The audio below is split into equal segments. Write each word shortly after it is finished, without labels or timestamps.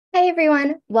Hi,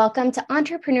 everyone. Welcome to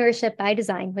Entrepreneurship by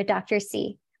Design with Dr.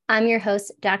 C. I'm your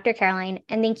host, Dr. Caroline,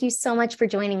 and thank you so much for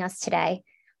joining us today.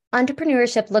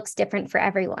 Entrepreneurship looks different for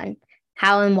everyone.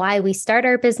 How and why we start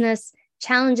our business,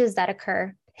 challenges that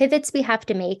occur, pivots we have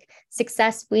to make,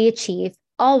 success we achieve,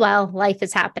 all while life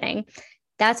is happening.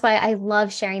 That's why I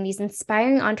love sharing these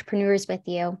inspiring entrepreneurs with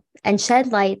you and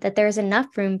shed light that there is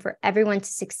enough room for everyone to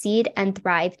succeed and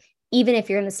thrive, even if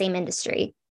you're in the same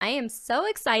industry. I am so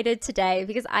excited today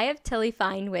because I have Tilly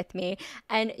Fine with me,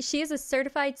 and she is a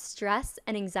certified stress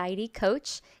and anxiety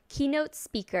coach, keynote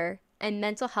speaker, and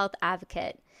mental health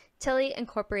advocate. Tilly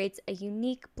incorporates a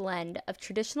unique blend of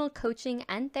traditional coaching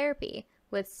and therapy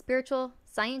with spiritual,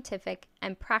 scientific,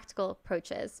 and practical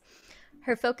approaches.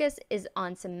 Her focus is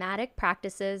on somatic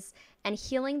practices and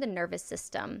healing the nervous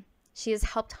system. She has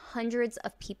helped hundreds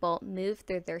of people move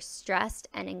through their stressed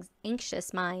and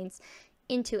anxious minds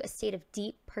into a state of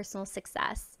deep personal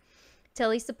success.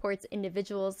 Tilly supports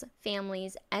individuals,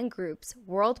 families, and groups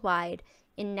worldwide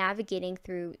in navigating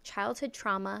through childhood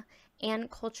trauma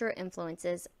and cultural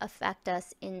influences affect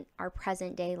us in our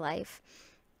present day life.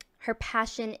 Her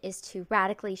passion is to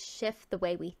radically shift the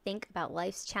way we think about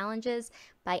life's challenges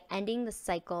by ending the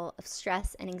cycle of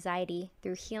stress and anxiety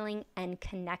through healing and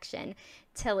connection.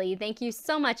 Tilly, thank you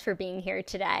so much for being here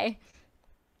today.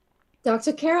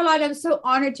 Dr. Caroline, I'm so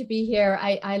honored to be here.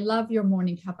 I love your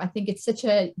morning cup. I think it's such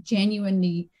a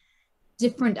genuinely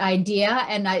different idea,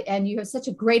 and you have such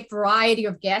a great variety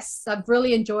of guests. I've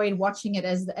really enjoyed watching it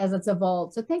as it's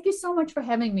evolved. So thank you so much for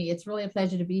having me. It's really a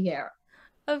pleasure to be here.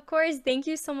 Of course, thank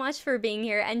you so much for being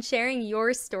here and sharing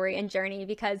your story and journey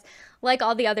because, like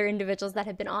all the other individuals that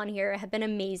have been on here, have been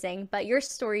amazing. But your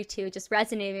story too just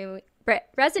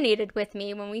resonated with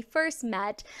me when we first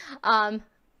met.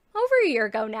 Over a year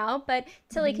ago now. But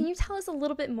Tilly, can you tell us a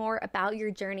little bit more about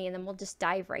your journey and then we'll just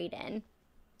dive right in?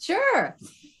 Sure.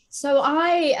 So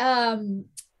I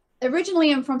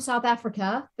originally am from South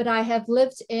Africa, but I have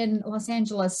lived in Los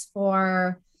Angeles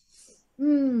for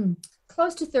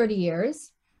close to 30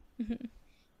 years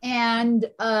and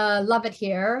love it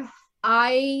here.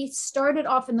 I started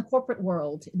off in the corporate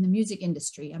world in the music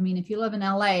industry. I mean, if you live in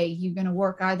LA, you're going to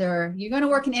work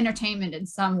in entertainment in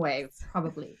some way,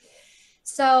 probably.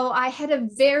 So I had a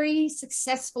very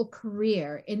successful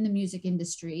career in the music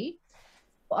industry,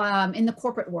 in the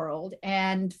corporate world.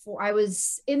 And I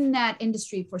was in that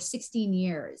industry for 16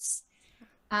 years.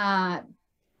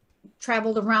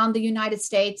 Traveled around the United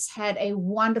States, had a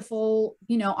wonderful,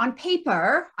 on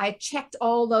paper, I checked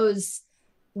all those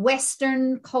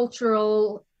Western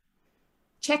cultural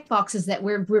check boxes that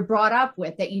we're brought up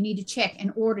with that you need to check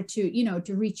in order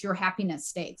to reach your happiness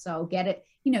state. So get it,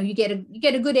 you get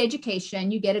a good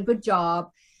education, you get a good job,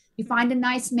 you find a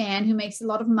nice man who makes a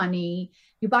lot of money,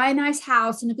 you buy a nice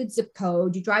house in a good zip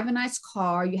code, you drive a nice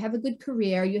car, you have a good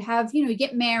career, you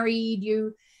get married,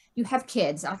 you have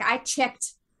kids. Like I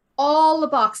checked all the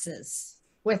boxes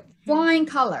with flying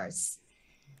colors.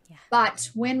 Yeah. But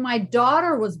when my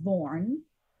daughter was born,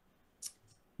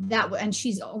 and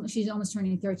she's almost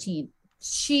turning 13,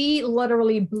 she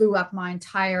literally blew up my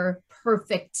entire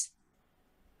perfect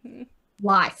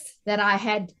life that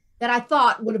I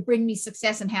thought would bring me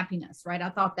success and happiness, right? I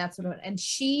thought that's what and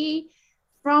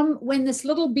from when this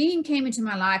little being came into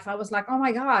my life, I was like, oh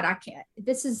my God, I can't,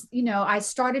 this is, I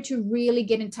started to really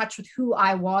get in touch with who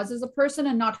I was as a person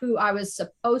and not who I was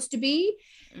supposed to be.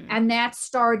 And I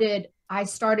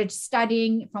started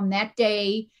studying from that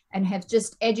day and have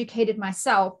just educated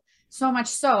myself so much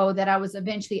so that I was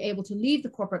eventually able to leave the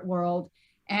corporate world.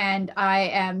 And I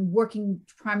am working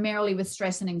primarily with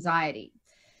stress and anxiety.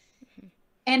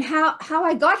 And how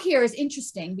I got here is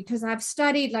interesting because I've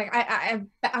studied,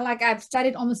 I've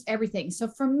studied almost everything. So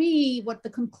for me, what the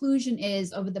conclusion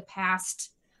is over the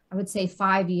past, I would say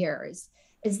 5 years,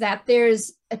 is that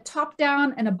there's a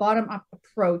top-down and a bottom-up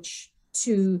approach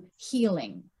to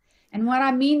healing. And what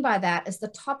I mean by that is the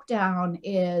top-down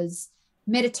is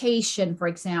meditation, for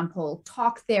example,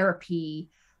 talk therapy,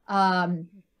 breath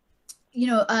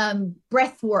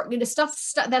work,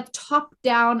 stuff that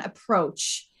top-down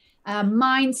approach,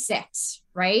 mindset,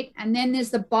 right? And then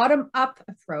there's the bottom-up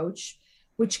approach,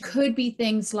 which could be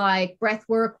things like breath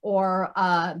work or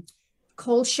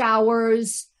cold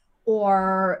showers,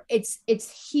 or it's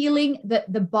healing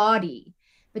the body.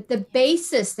 But the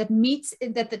basis that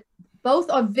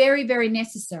both are very, very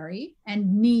necessary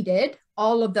and needed.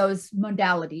 All of those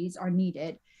modalities are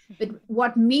needed. But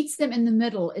what meets them in the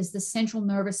middle is the central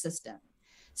nervous system.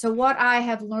 So what I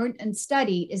have learned and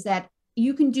studied is that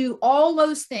you can do all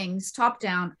those things, top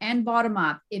down and bottom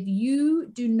up, if you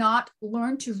do not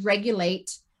learn to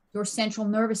regulate your central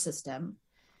nervous system,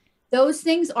 those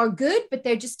things are good, but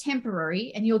they're just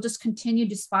temporary, and you'll just continue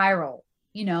to spiral,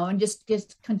 and just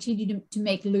continue to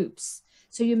make loops.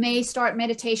 So you may start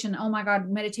meditation. Oh my God,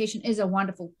 meditation is a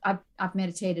wonderful, I've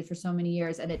meditated for so many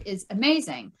years, and it is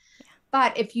amazing.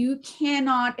 But if you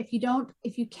cannot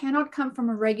come from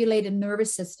a regulated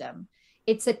nervous system,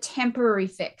 it's a temporary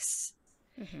fix.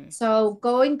 Mm-hmm. So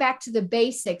going back to the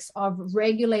basics of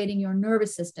regulating your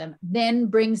nervous system then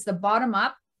brings the bottom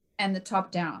up and the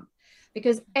top down.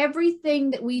 Because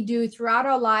everything that we do throughout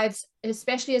our lives,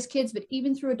 especially as kids, but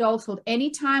even through adulthood,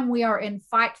 anytime we are in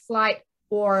fight, flight,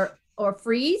 or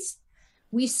freeze,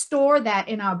 we store that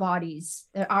in our bodies.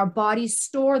 Our bodies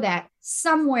store that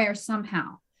somewhere,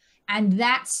 somehow. And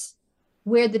that's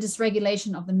where the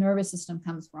dysregulation of the nervous system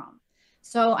comes from.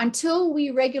 So until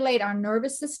we regulate our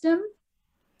nervous system,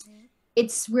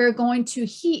 we're going to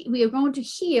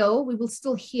heal. We will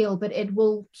still heal, but it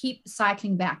will keep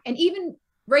cycling back. And even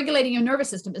regulating your nervous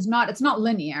system it's not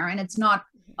linear, and it's not,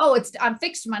 I'm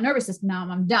fixed my nervous system now,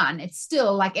 I'm done. It's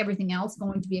still, like everything else,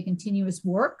 going to be a continuous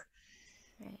work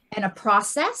and a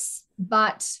process.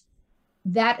 But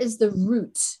that is the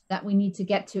root that we need to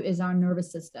get to, is our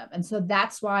nervous system. And so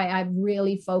that's why I've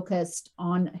really focused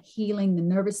on healing the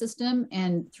nervous system,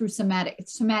 and through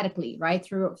somatically, right,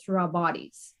 through our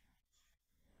bodies.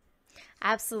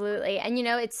 Absolutely. And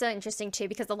it's so interesting too,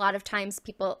 because a lot of times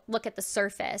people look at the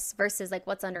surface versus like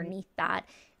what's underneath that.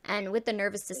 And with the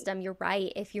nervous system, you're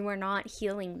right. If you are not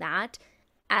healing that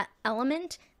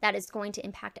element, that is going to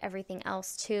impact everything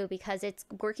else too, because it's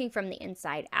working from the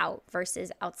inside out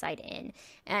versus outside in.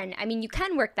 And I mean, you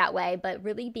can work that way, but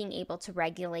really being able to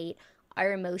regulate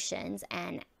our emotions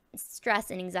and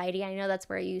stress and anxiety, I know that's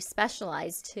where you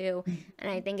specialize too.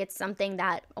 And I think it's something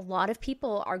that a lot of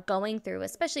people are going through,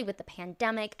 especially with the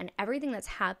pandemic and everything that's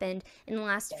happened in the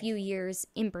last few years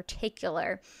in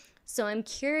particular. So I'm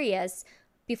curious,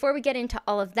 before we get into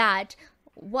all of that,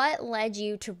 what led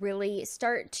you to really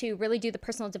start to really do the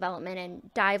personal development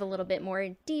and dive a little bit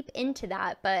more deep into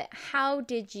that? But how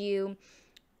did you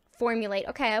formulate,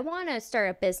 okay, I want to start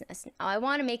a business now, I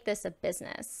want to make this a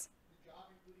business?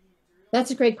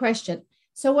 That's a great question.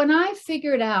 So when I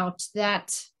figured out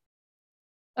that,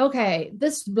 okay,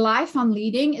 this life I'm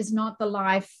leading is not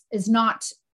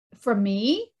for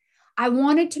me, I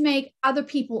wanted to make other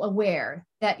people aware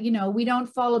that, we don't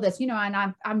follow this, and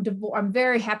I'm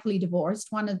very happily divorced.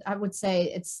 I would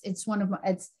say it's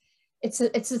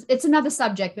another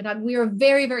subject, but we are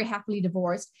very, very happily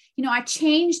divorced. I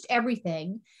changed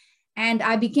everything. And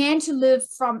I began to live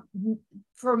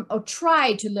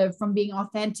try to live from being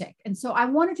authentic. And so I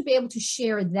wanted to be able to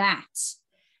share that,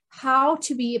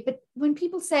 but when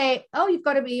people say, oh, you've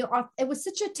got to be, it was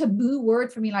such a taboo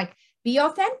word for me, like, be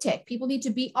authentic. People need to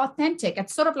be authentic.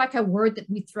 It's sort of like a word that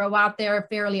we throw out there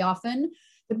fairly often.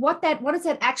 But what does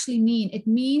that actually mean? It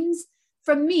means,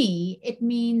 for me,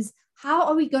 how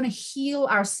are we going to heal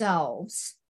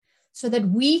ourselves so that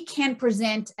we can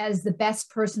present as the best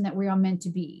person that we are meant to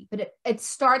be? But it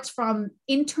starts from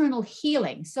internal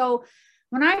healing. So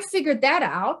when I figured that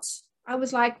out, I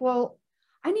was like, well,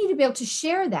 I need to be able to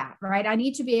share that, right? I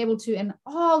need to be able to, and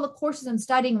all the courses I'm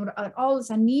studying, all this,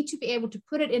 I need to be able to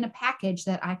put it in a package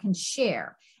that I can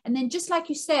share. And then, just like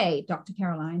you say, Dr.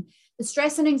 Caroline, the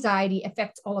stress and anxiety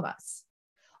affects all of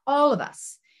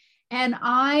us. And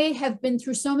I have been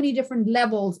through so many different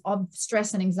levels of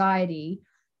stress and anxiety,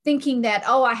 thinking that,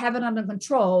 oh, I have it under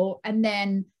control. And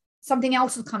then something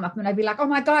else will come up and I'd be like, oh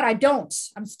my God,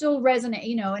 I'm still resonant,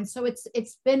 And so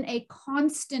it's been a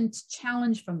constant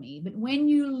challenge for me. But when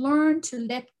you learn to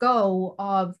let go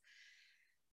of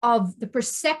the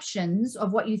perceptions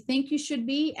of what you think you should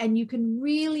be, and you can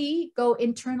really go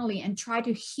internally and try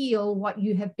to heal what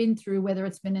you have been through, whether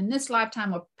it's been in this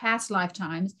lifetime or past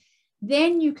lifetimes,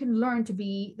 then you can learn to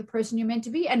be the person you're meant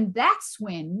to be. And that's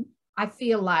when I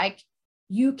feel like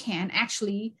you can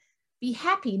actually be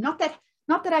happy. Not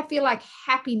that I feel like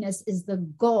happiness is the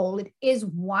goal. It is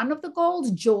one of the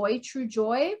goals, joy, true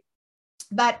joy,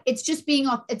 but it's just being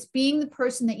the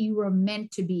person that you were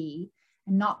meant to be,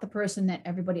 and not the person that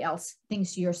everybody else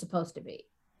thinks you're supposed to be.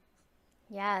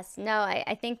 Yes, no,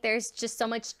 I think there's just so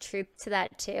much truth to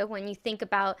that too. When you think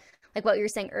about like what you were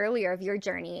saying earlier of your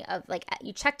journey of like,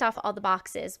 you checked off all the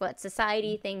boxes, what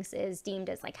society thinks is deemed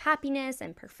as like happiness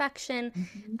and perfection,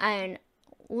 and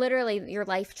literally your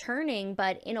life turning,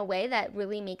 but in a way that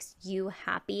really makes you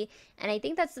happy. And I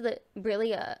think that's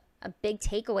really a big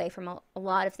takeaway from a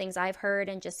lot of things I've heard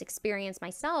and just experienced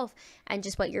myself. And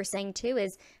just what you're saying too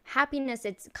is happiness,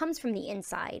 it comes from the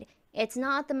inside. It's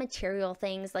not the material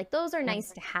things, like those are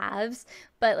nice to haves,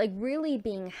 but like really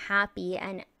being happy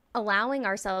and allowing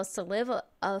ourselves to live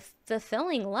a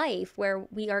fulfilling life where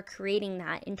we are creating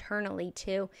that internally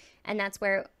too. And that's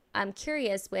where I'm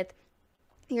curious with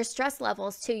your stress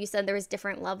levels too. You said there was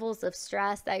different levels of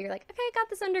stress that you're like, okay, I got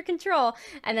this under control.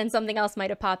 And then something else might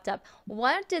have popped up.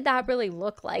 What did that really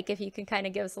look like? If you can kind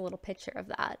of give us a little picture of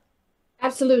that.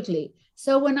 Absolutely.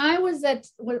 So when I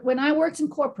worked in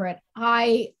corporate,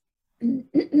 I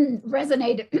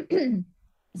resonated,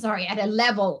 sorry, at a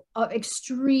level of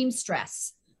extreme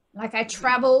stress. Like I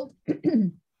traveled,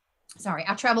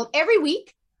 I traveled every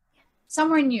week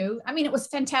somewhere new. I mean, it was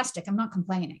fantastic. I'm not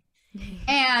complaining.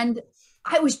 And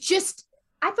I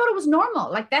thought it was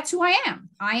normal. Like, that's who I am.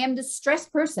 I am the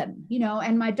stressed person,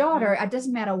 and my daughter, it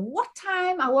doesn't matter what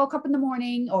time I woke up in the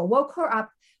morning or woke her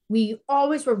up, we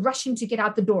always were rushing to get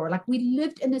out the door. Like, we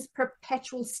lived in this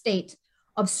perpetual state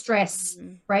of stress,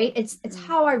 right? It's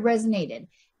how I resonated.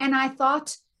 And I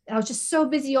thought I was just so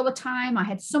busy all the time. I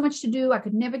had so much to do. I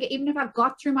could never even if I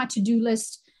got through my to-do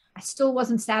list, I still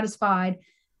wasn't satisfied.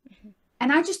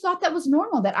 And I just thought that was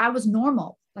normal, that I was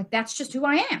normal. Like, that's just who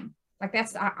I am. Like,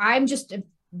 I'm just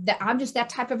that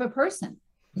type of a person.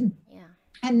 Yeah.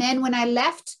 And then when I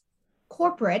left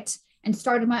corporate and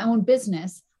started my own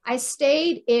business, I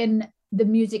stayed in the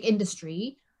music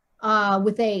industry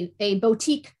with a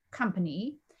boutique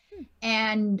company,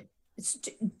 and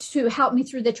to help me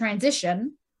through the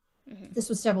transition. This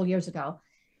was several years ago,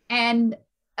 and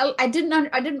I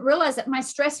didn't realize that my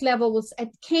stress level it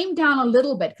came down a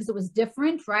little bit because it was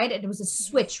different, right? It was a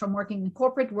switch from working in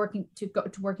corporate,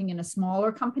 to working in a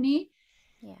smaller company.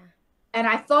 Yeah. And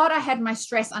I thought I had my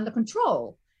stress under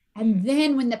control. And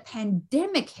then when the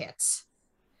pandemic hit,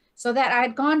 so that I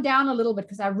had gone down a little bit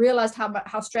because I realized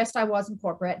how stressed I was in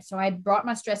corporate. So I brought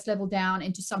my stress level down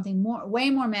into something way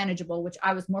more manageable, which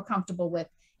I was more comfortable with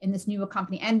in this newer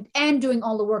company, and doing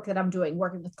all the work that I'm doing,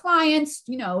 working with clients,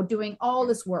 doing all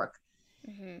this work.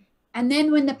 And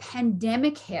then when the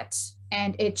pandemic hit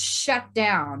and it shut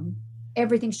down,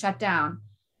 everything shut down,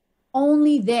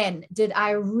 only then did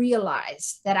I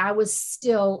realize that I was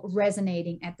still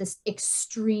resonating at this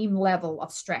extreme level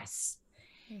of stress.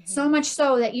 So much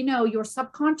so that, your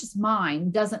subconscious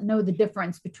mind doesn't know the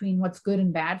difference between what's good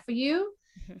and bad for you.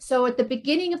 So at the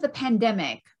beginning of the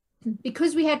pandemic,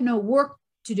 because we had no work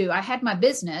to do, I had my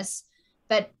business,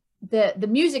 but the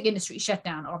music industry shut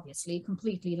down, obviously,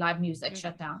 completely. Live music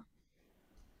shut down.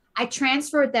 I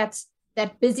transferred that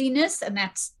busyness and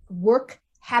that work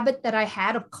habit that I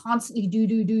had of constantly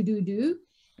do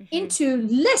into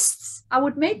lists. I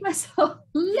would make myself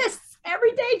lists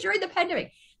every day during the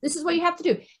pandemic. This is what you have to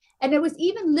do. And there was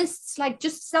even lists like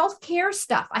just self-care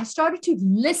stuff. I started to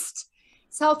list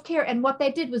self-care. And what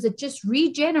they did was it just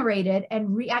regenerated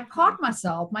and I caught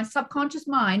myself. My subconscious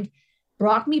mind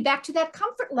brought me back to that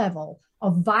comfort level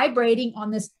of vibrating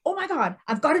on this. Oh my God,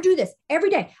 I've got to do this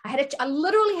every day. I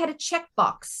literally had a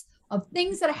checkbox of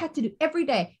things that I had to do every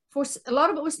day. For a lot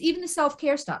of it was even the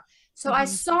self-care stuff. So I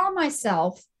saw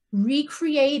myself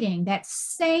recreating that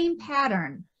same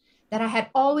pattern that I had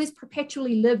always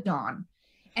perpetually lived on.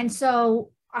 And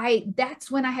so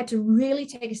that's when I had to really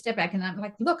take a step back, and I'm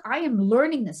like, look, I am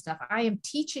learning this stuff. I am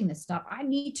teaching this stuff. I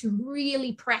need to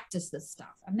really practice this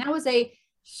stuff. And that was a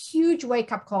huge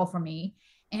wake-up call for me.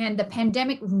 And the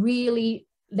pandemic really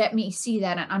let me see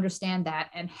that and understand that,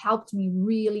 and helped me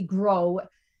really grow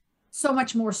so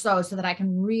much more so that I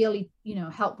can really,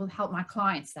 help my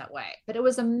clients that way. But it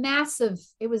was a massive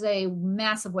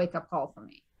wake-up call for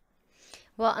me.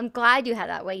 Well, I'm glad you had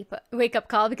that wake up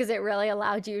call, because it really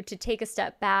allowed you to take a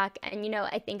step back. And,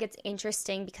 I think it's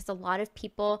interesting because a lot of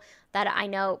people that I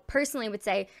know personally would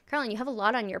say, Caroline, you have a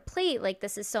lot on your plate. Like,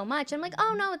 this is so much. I'm like,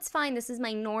 oh, no, it's fine. This is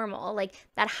my normal. Like,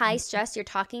 that high stress you're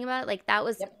talking about, like,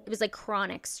 it was like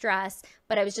chronic stress,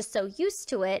 but I was just so used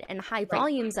to it and high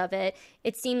volumes of it.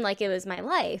 It seemed like it was my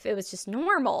life. It was just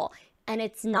normal, and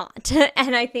it's not.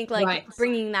 And I think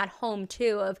bringing that home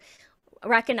too, of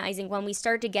recognizing when we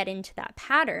start to get into that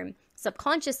pattern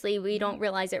subconsciously, we don't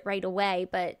realize it right away,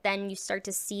 but then you start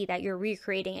to see that you're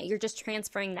recreating it. You're just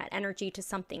transferring that energy to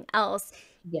something else.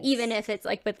 Yes. Even if it's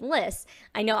like with lists.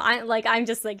 I know I'm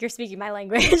just like, you're speaking my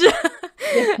language.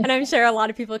 And I'm sure a lot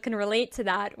of people can relate to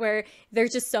that, where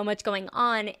there's just so much going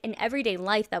on in everyday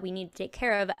life that we need to take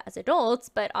care of as adults,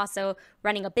 but also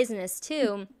running a business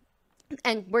too.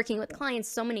 And working with clients,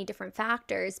 so many different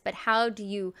factors, but how do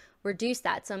you reduce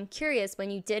that? So I'm curious,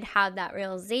 when you did have that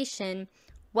realization,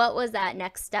 what was that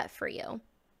next step for you?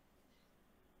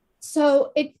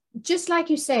 So it, just like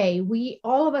you say,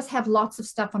 all of us have lots of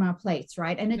stuff on our plates,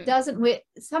 right? And it doesn't,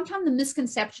 sometimes the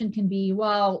misconception can be,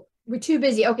 well, we're too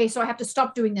busy. Okay, so I have to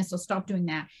stop doing this or stop doing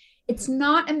that. It's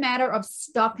not a matter of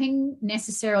stopping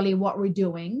necessarily what we're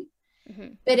doing,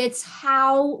 but it's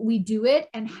how we do it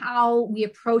and how we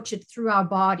approach it through our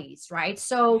bodies, right?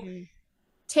 So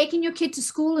taking your kid to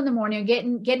school in the morning or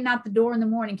getting out the door in the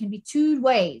morning can be two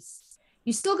ways.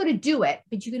 You still got to do it,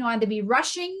 but you can either be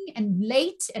rushing and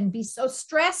late and be so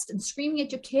stressed and screaming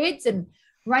at your kids and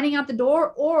running out the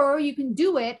door, or you can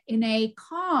do it in a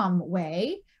calm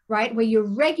way, right? Where you're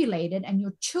regulated and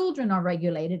your children are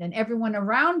regulated and everyone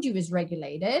around you is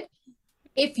regulated.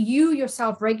 If you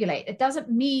yourself regulate, it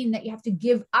doesn't mean that you have to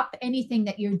give up anything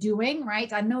that you're doing,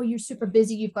 right? I know you're super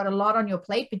busy, you've got a lot on your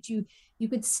plate, but you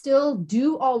could still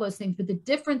do all those things. But the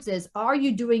difference is, are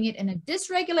you doing it in a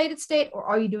dysregulated state or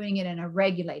are you doing it in a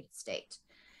regulated state?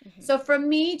 So for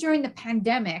me, during the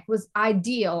pandemic was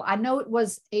ideal. I know it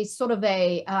was a sort of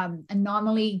a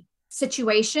anomaly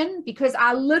situation because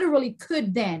I literally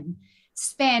could then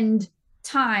spend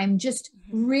time just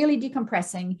really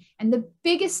decompressing. And the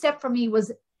biggest step for me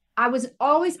was I was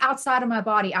always outside of my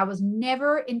body. I was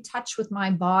never in touch with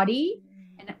my body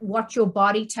and what your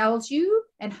body tells you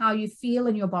and how you feel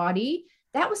in your body.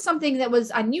 That was something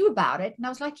that I knew about it. And I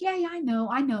was like, yeah, I know.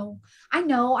 I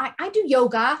do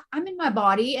yoga. I'm in my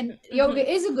body, and yoga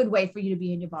is a good way for you to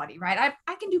be in your body, right?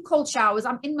 I can do cold showers.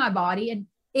 I'm in my body, and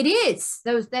it is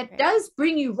that does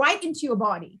bring you right into your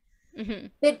body.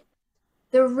 That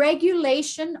the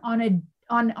regulation on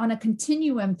a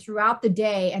continuum throughout the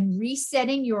day and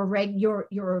resetting your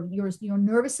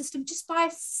nervous system just by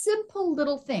simple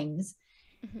little things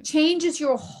changes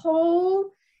your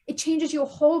whole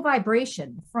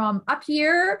vibration from up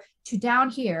here to down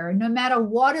here, no matter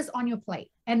what is on your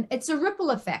plate. And it's a ripple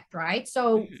effect, right?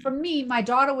 So for me, my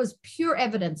daughter was pure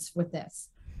evidence with this.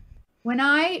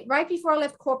 Right before I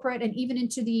left corporate and even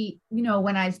into the,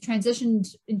 when I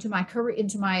transitioned into my career,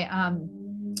 into my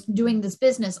doing this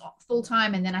business full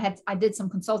time, and then I did some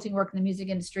consulting work in the music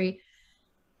industry.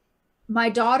 My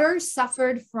daughter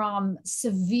suffered from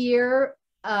severe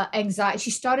anxiety. She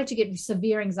started to get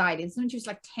severe anxiety. When she was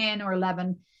like 10 or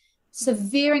 11,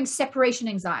 severe separation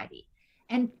anxiety.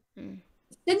 And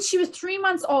since she was 3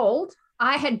 months old,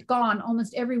 I had gone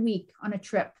almost every week on a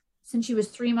trip since she was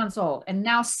 3 months old. And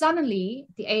now suddenly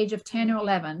at the age of 10 or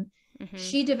 11,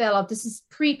 she developed, this is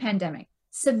pre-pandemic,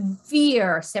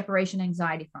 severe separation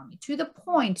anxiety from me, to the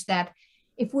point that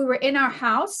if we were in our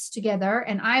house together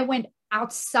and I went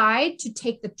outside to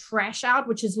take the trash out,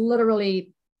 which is literally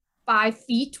 5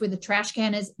 feet where the trash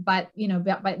can is, but in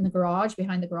the garage,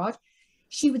 behind the garage,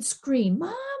 she would scream, "Mom,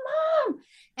 Mom."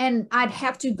 And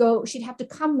she'd have to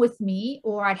come with me,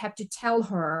 or I'd have to tell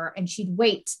her, and she'd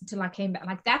wait until I came back.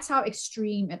 Like, that's how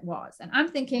extreme it was. And I'm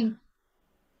thinking,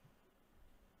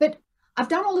 but I've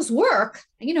done all this work.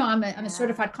 I'm a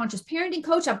certified conscious parenting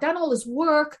coach. I've done all this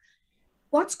work.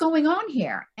 What's going on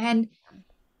here? And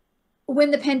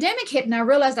when the pandemic hit and I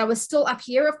realized I was still up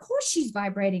here, of course she's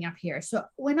vibrating up here. So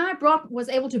when I was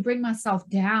able to bring myself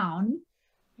down,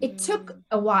 it took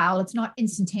a while. It's not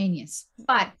instantaneous,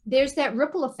 but there's that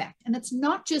ripple effect. And it's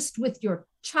not just with your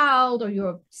child or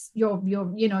your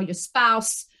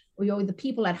spouse or the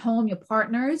people at home, your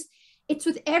partners. It's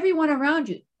with everyone around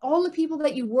you, all the people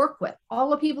that you work with,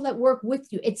 all the people that work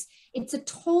with you. It's a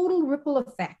total ripple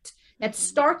effect that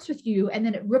starts with you and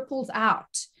then it ripples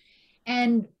out.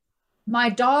 And my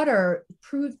daughter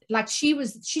proved, like,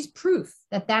 she's proof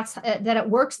that it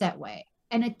works that way.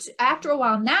 And after a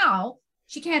while now,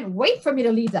 she can't wait for me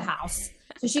to leave the house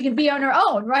so she can be on her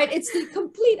own, right? It's the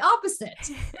complete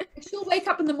opposite. She'll wake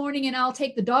up in the morning and I'll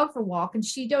take the dog for a walk and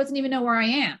she doesn't even know where I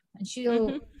am. And she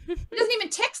doesn't even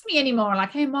text me anymore.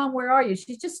 Like, "Hey Mom, where are you?"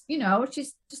 She's just,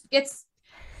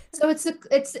 so it's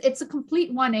a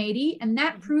complete 180. And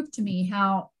that proved to me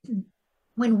how,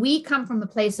 when we come from a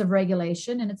place of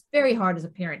regulation, and it's very hard as a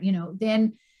parent,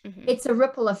 then it's a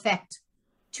ripple effect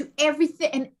to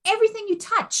everything, and everything you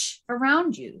touch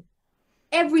around you,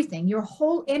 everything, your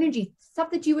whole energy,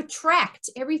 stuff that you attract,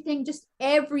 everything, just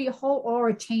every whole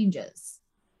aura changes.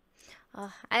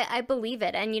 I believe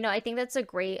it. And, I think that's a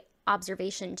great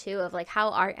observation too, of like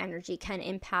how our energy can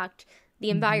impact the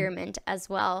environment as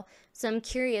well. So I'm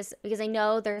curious, because I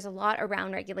know there's a lot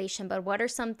around regulation, but what are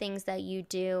some things that you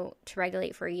do to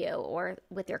regulate for you or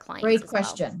with your clients? Great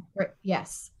question.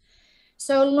 Yes.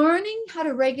 So learning how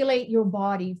to regulate your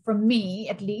body, for me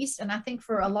at least, and I think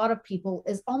for a lot of people,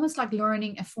 is almost like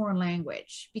learning a foreign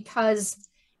language, because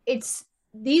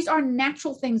these are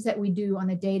natural things that we do on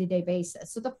a day-to-day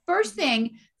basis. So the first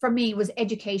thing for me was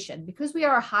education, because we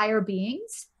are higher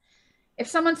beings. If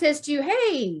someone says to you,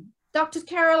 "Hey, Dr.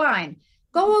 Caroline,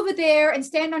 go over there and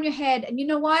stand on your head, and you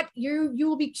know what? You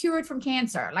will be cured from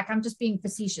cancer." Like, I'm just being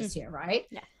facetious here, right?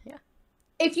 Yeah.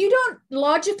 if you don't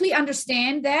logically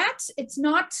understand that, it's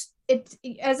not, it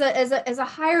as a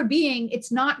higher being,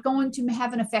 it's not going to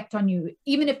have an effect on you,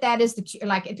 even if that is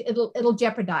like it'll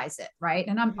jeopardize it, right?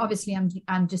 And I'm obviously I'm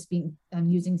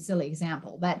using a silly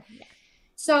example, but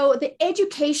so the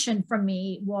education for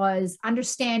me was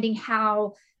understanding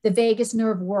how the vagus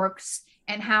nerve works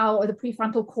and how the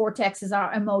prefrontal cortex is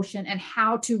our emotion and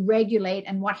how to regulate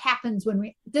and what happens when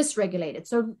we dysregulate it.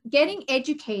 So getting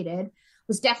educated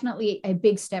was definitely a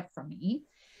big step for me.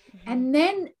 And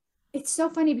then it's so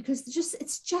funny because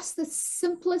it's just the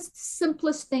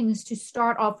simplest things to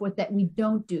start off with that we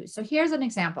don't do. So here's an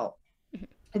example.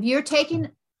 If you're taking,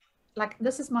 like,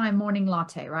 this is my morning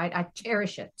latte, right? I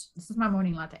cherish it. This is my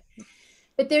morning latte.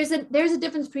 But there's a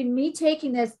difference between me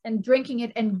taking this and drinking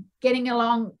it and getting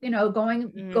along, you know,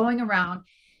 going around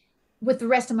with the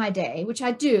rest of my day, which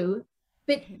I do,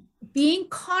 but being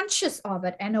conscious of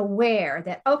it and aware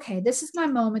that, okay, this is my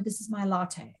moment. This is my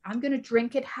latte. I'm going to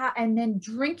drink it, and then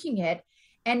drinking it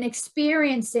and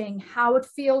experiencing how it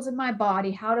feels in my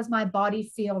body. How does my body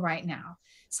feel right now?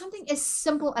 Something as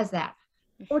simple as that.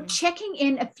 Or checking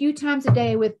in a few times a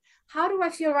day with, how do I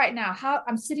feel right now? How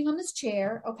I'm sitting on this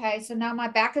chair. Okay. So now my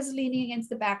back is leaning against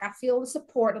the back. I feel the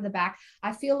support of the back.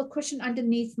 I feel the cushion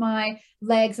underneath my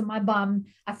legs and my bum.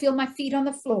 I feel my feet on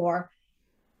the floor.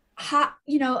 How,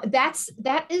 you know, that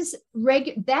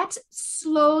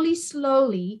slowly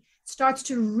starts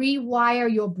to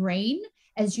rewire your brain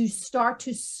as you start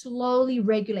to slowly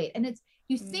regulate. And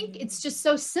you think it's just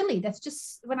so silly. That's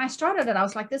just, when I started it, I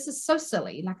was like, this is so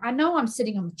silly. Like, I know I'm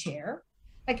sitting on the chair,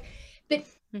 like, but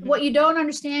what you don't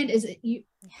understand is you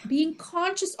being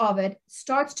conscious of it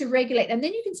starts to regulate. And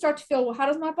then you can start to feel, well, how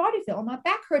does my body feel? My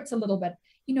back hurts a little bit,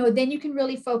 you know, then you can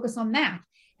really focus on that.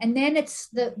 And then it's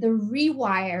the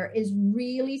rewire is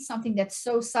really something that's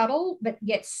so subtle, but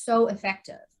yet so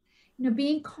effective. You know,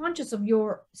 being conscious of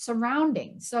your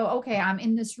surroundings. So, okay, I'm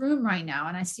in this room right now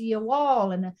and I see a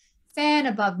wall and a fan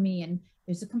above me and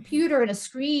there's a computer and a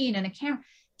screen and a camera.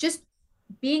 Just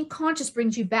being conscious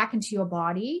brings you back into your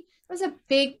body. It was a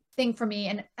big thing for me.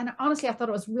 And honestly, I thought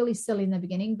it was really silly in the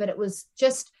beginning, but it was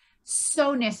just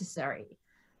so necessary.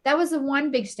 That was the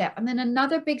one big step. And then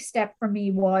another big step for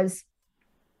me was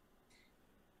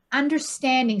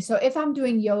understanding. So if I'm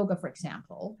doing yoga, for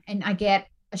example, and I get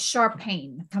a sharp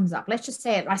pain that comes up, let's just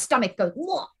say it, my stomach goes,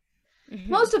 whoa.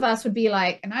 Most of us would be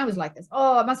like, and I was like this,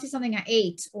 oh, it must be something I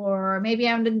ate, or maybe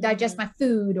I didn't digest my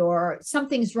food, or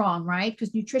something's wrong, right?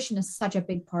 Because nutrition is such a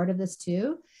big part of this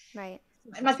too. Right.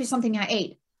 It must be something I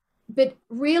ate. But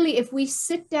really, if we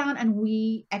sit down and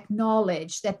we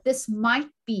acknowledge that this might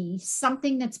be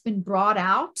something that's been brought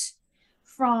out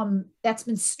that's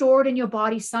been stored in your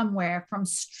body somewhere from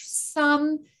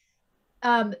some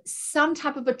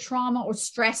type of a trauma or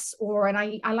stress, and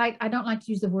I don't like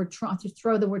to use the word trauma, to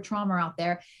throw the word trauma out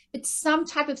there. It's some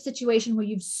type of situation where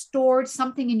you've stored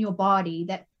something in your body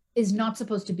that is not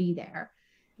supposed to be there.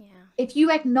 Yeah. If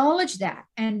you acknowledge that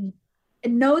and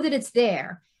know that it's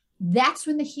there, that's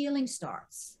when the healing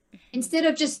starts. Instead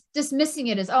of just dismissing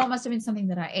it as, oh, it must have been something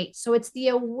that I ate. So it's the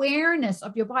awareness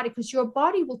of your body, because your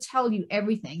body will tell you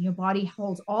everything. Your body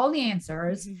holds all the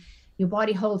answers. Your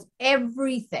body holds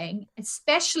everything,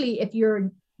 especially if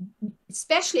your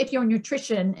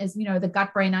nutrition is, you know, the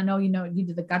gut brain. I know, you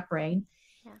do the gut brain.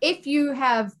 Yeah. If you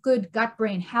have good gut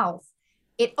brain health,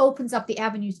 it opens up the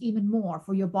avenues even more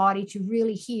for your body to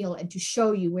really heal and to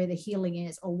show you where the healing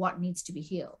is or what needs to be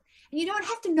healed. And you don't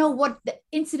have to know what the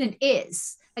incident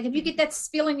is. Like if you get that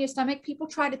feeling in your stomach, people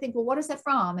try to think, well, what is that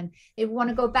from? And they want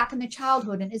to go back in their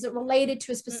childhood. And is it related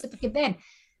to a specific event?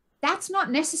 That's not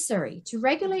necessary. To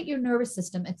regulate your nervous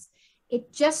system,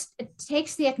 it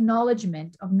takes the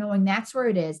acknowledgement of knowing that's where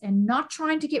it is and not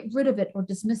trying to get rid of it or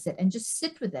dismiss it, and just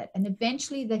sit with it. And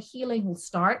eventually the healing will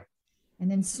start. And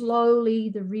then slowly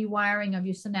the rewiring of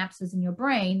your synapses in your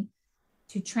brain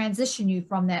to transition you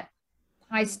from that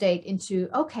high state into,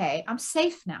 okay, I'm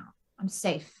safe now. I'm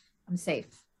safe.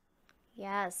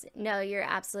 Yes. No, you're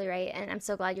absolutely right. And I'm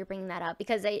so glad you're bringing that up,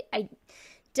 because I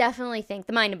definitely think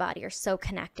the mind and body are so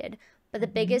connected. But the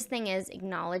biggest thing is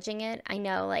acknowledging it. I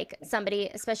know, like, somebody,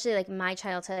 especially like my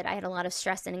childhood, I had a lot of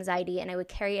stress and anxiety, and I would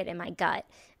carry it in my gut.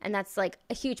 And that's like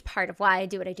a huge part of why I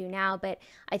do what I do now. But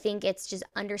I think it's just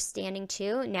understanding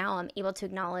too. Now I'm able to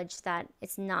acknowledge that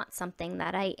it's not something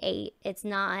that I ate. It's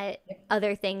not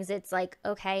other things. It's like,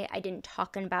 okay, I didn't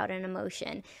talk about an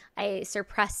emotion. I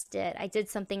suppressed it. I did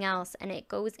something else, and it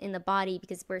goes in the body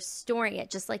because we're storing it,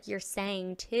 just like you're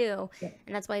saying too. Yeah.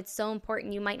 And that's why it's so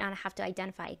important. You might not have to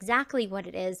identify exactly what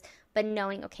it is, but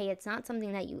knowing, okay, it's not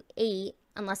something that you ate,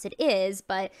 unless it is,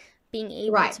 but being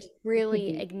able to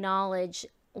really acknowledge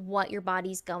what your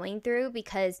body's going through,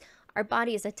 because our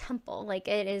body is a temple. Like,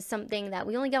 it is something that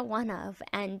we only get one of,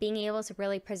 and being able to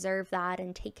really preserve that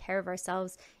and take care of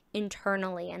ourselves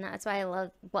internally. And that's why I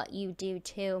love what you do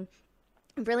too,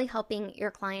 really helping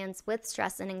your clients with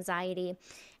stress and anxiety.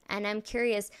 And I'm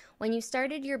curious, when you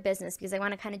started your business, because I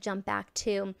want to kind of jump back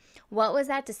to, what was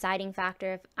that deciding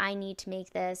factor of, I need to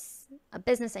make this a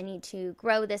business, I need to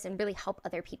grow this and really help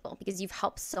other people, because you've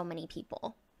helped so many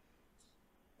people?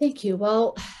 Thank you.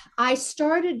 Well,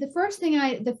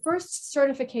 the first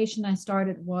certification I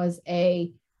started was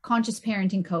a conscious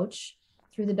parenting coach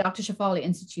through the Dr. Shefali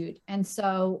Institute. And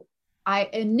so I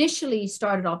initially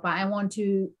started off by, I want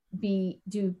to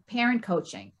do parent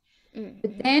coaching. Mm-hmm.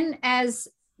 But then as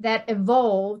that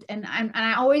evolved, and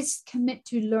I always commit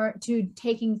to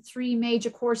taking 3 major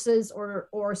courses or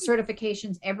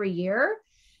certifications every year.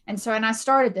 And I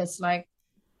started this like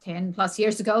 10 plus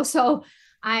years ago. So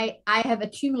I have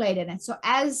accumulated. And so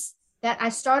as that, I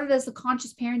started as a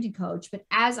conscious parenting coach, but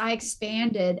as I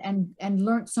expanded and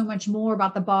learned so much more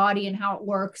about the body and how it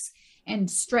works and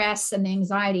stress and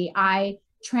anxiety, I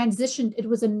transitioned. It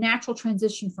was a natural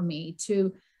transition for me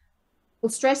to, well,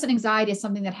 stress and anxiety is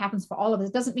something that happens for all of us.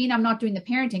 It doesn't mean I'm not doing the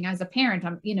parenting. As a parent,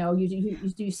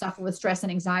 you do suffer with stress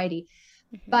and anxiety.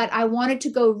 But I wanted to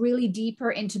go really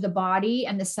deeper into the body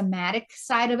and the somatic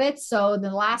side of it. So the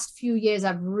last few years,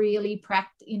 I've really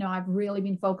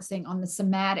been focusing on the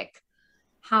somatic,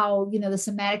 how, the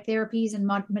somatic therapies and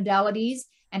modalities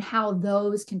and how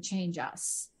those can change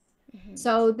us. Mm-hmm.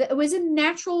 So it was a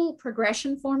natural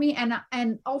progression for me.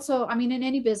 And also, I mean, in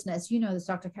any business, this,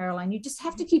 Dr. Caroline, you just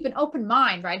have to keep an open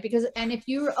mind, right? And if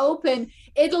you're open,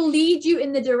 it'll lead you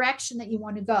in the direction that you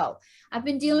want to go. I've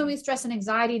been dealing with stress and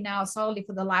anxiety now solidly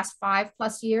for the last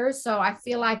 5+ years. So I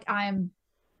feel like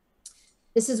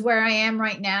this is where I am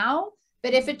right now.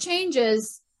 But if it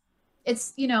changes,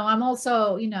 it's, I'm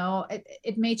also,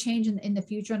 it may change in the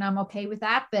future, and I'm okay with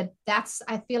that. But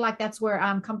I feel like that's where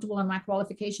I'm comfortable in my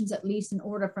qualifications, at least in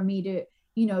order for me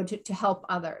to help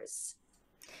others.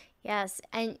 Yes.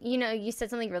 And, you said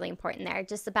something really important there,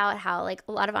 just about how, like,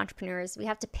 a lot of entrepreneurs, we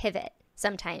have to pivot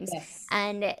sometimes. Yes.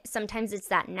 And sometimes it's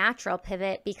that natural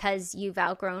pivot because you've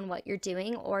outgrown what you're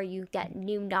doing, or you get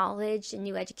new knowledge and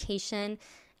new education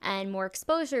and more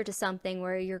exposure to something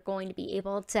where you're going to be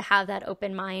able to have that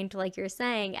open mind, like you're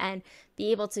saying, and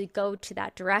be able to go to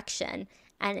that direction.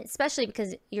 And especially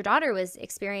because your daughter was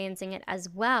experiencing it as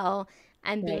well,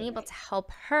 and being able to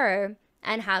help her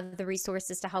and have the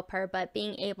resources to help her, but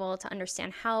being able to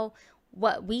understand how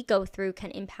what we go through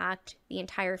can impact the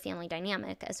entire family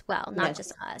dynamic as well, not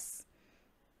just us.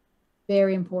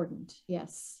 Very important.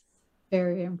 Yes.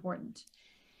 Very important.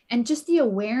 And just the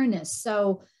awareness.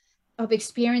 Of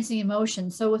experiencing emotion.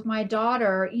 So with my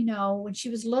daughter, when she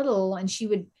was little and she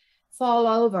would fall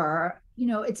over,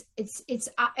 it's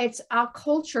our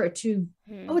culture to,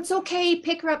 oh, it's okay,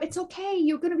 pick her up. It's okay.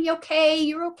 You're going to be okay.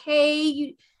 You're okay.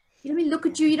 You let me look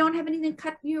at you. You don't have anything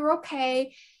cut. You're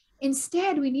okay.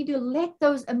 Instead, we need to let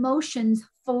those emotions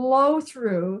flow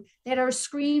through, let her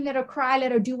scream, let her cry,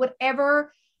 let her do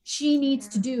whatever she needs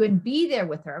to do, and be there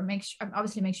with her. Make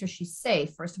sure she's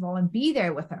safe, first of all, and be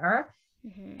there with her.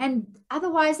 Mm-hmm. And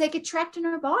otherwise they get trapped in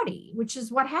her body, which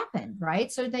is what happened,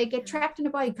 right? So they get trapped in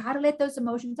her body. Got to let those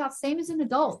emotions out. Same as an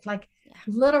adult. Like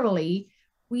literally,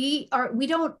 we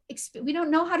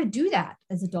don't know how to do that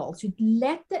as adults. You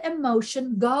let the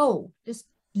emotion go. Just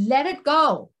let it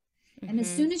go. Mm-hmm. And as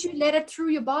soon as you let it through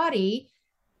your body,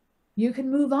 you can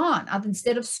move on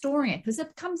instead of storing it, because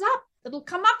it comes up. It'll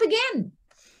come up again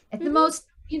at the most.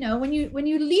 When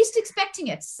you least expecting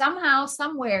it, somehow,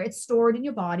 somewhere, it's stored in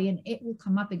your body and it will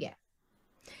come up again.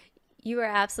 You are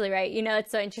absolutely right.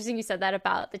 It's so interesting you said that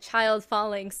about the child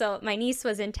falling. So my niece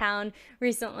was in town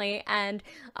recently, and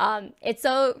it's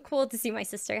so cool to see my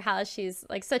sister, how she's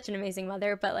like such an amazing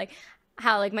mother, but like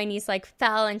how like my niece like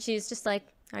fell, and she's just like,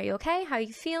 are you okay? How are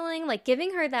you feeling? Like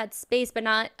giving her that space, but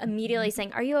not immediately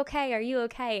saying, are you okay? Are you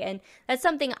okay? And that's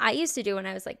something I used to do when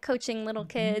I was like coaching little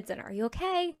kids, and are you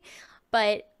okay?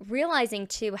 But realizing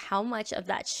too how much of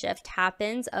that shift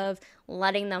happens of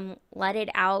letting them let it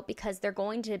out, because they're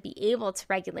going to be able to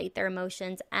regulate their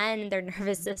emotions and their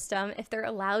nervous system if they're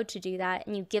allowed to do that,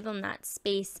 and you give them that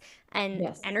space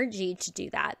and energy to do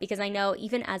that. Because I know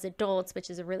even as adults, which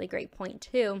is a really great point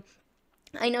too,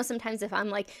 I know sometimes if I'm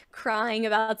like crying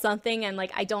about something and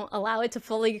like I don't allow it to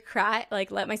fully cry, like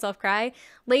let myself cry,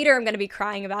 later I'm going to be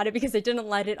crying about it because I didn't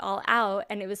let it all out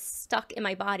and it was stuck in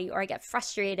my body, or I get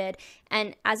frustrated.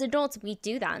 And as adults, we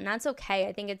do that, and that's okay.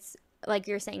 I think it's like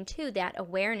you're saying too, that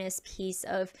awareness piece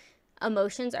of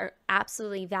emotions are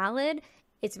absolutely valid.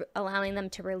 it's allowing them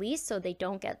to release so they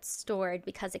don't get stored,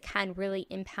 because it can really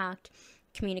impact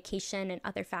communication and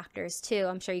other factors too.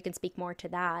 I'm sure you can speak more to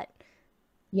that.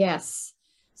 Yes.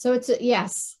 So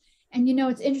yes. And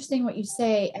it's interesting what you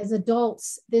say. As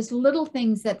adults, there's little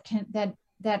things that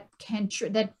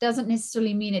doesn't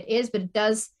necessarily mean it is, but it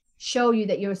does show you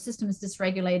that your system is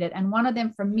dysregulated. And one of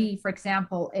them for me, for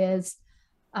example, is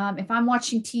if I'm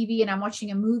watching TV and I'm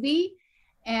watching a movie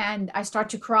and I start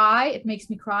to cry, it makes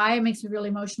me cry, it makes me really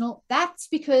emotional. That's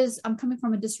because I'm coming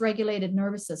from a dysregulated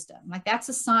nervous system. Like, that's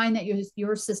a sign that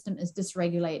your system is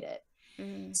dysregulated.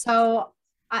 So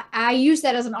I use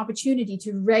that as an opportunity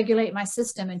to regulate my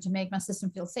system and to make my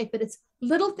system feel safe. But it's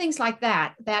little things like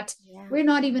that we're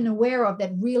not even aware of,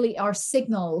 that really are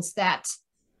signals that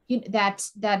we have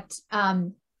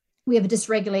a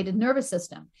dysregulated nervous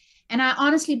system. And I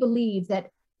honestly believe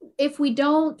that if we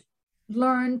don't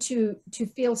learn to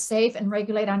feel safe and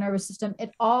regulate our nervous system,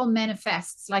 it all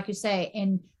manifests, like you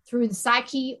say, through the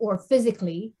psyche or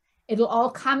physically. It'll all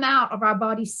come out of our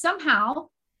body somehow.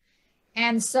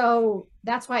 And so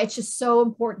that's why it's just so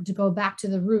important to go back to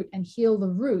the root and heal the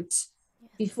root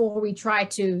before we try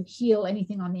to heal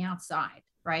anything on the outside,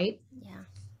 right?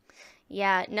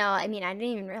 Yeah, no, I mean, I didn't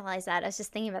even realize that. I was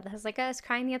just thinking about that. I was like, I was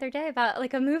crying the other day about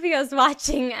like a movie I was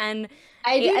watching, and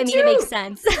I mean, it makes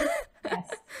sense. Yes.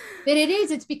 But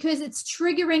it's because it's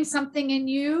triggering something in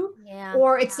you,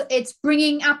 or it's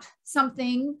bringing up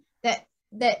something that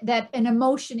an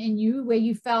emotion in you where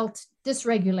you felt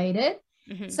dysregulated.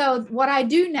 So what I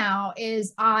do now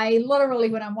is I literally,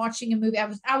 when I'm watching a movie,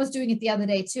 I was doing it the other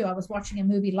day too. I was watching a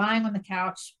movie, lying on the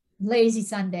couch, lazy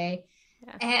Sunday,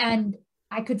 and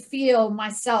I could feel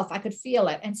myself. I could feel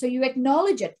it. And so you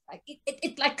acknowledge it. Like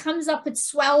it like comes up, it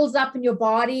swells up in your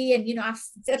body. And,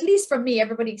 at least for me,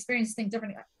 everybody experiences things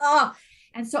differently. Like, oh,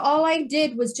 and so all I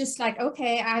did was just like,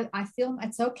 okay, I feel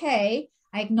it's okay.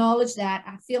 I acknowledge that.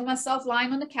 I feel myself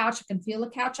lying on the couch. I can feel the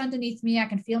couch underneath me. I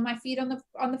can feel my feet on the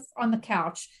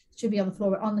couch. It should be on the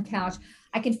floor, but on the couch.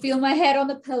 I can feel my head on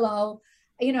the pillow.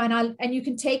 And you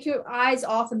can take your eyes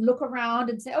off and look around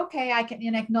and say, okay, I can,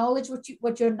 and acknowledge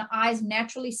what your eyes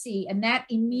naturally see. And that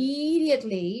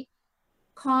immediately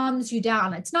calms you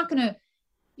down. It's not going to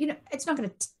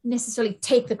necessarily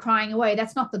take the crying away.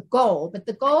 That's not the goal, but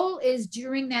the goal is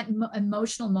during that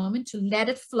emotional moment to let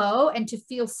it flow and to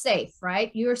feel safe,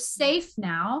 right? You're safe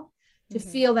now to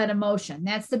feel that emotion.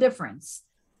 That's the difference.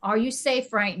 Are you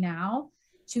safe right now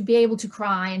to be able to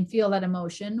cry and feel that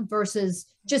emotion versus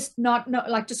just not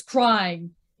like just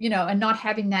crying, and not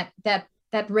having that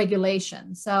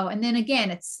regulation. So, and then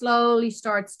again, it slowly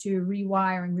starts to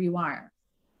rewire and rewire.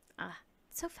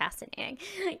 So fascinating.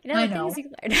 I know. Things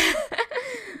you learn.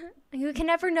 You can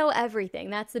never know everything.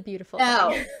 That's the beautiful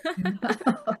thing.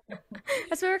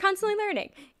 That's what we're constantly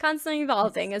learning, constantly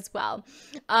evolving as well.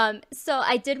 So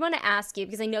I did want to ask you,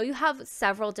 because I know you have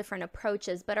several different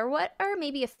approaches, but what are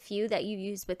maybe a few that you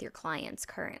use with your clients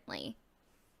currently?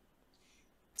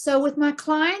 So with my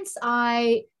clients,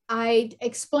 I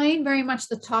explain very much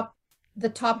the top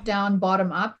down,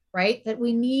 bottom up, right? That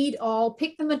we need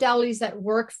pick the modalities that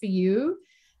work for you,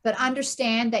 but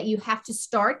understand that you have to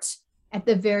start at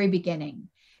the very beginning.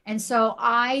 And so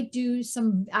I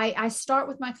start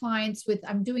with my clients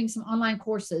I'm doing some online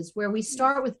courses where we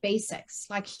start with basics.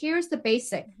 Like, here's the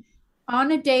basic.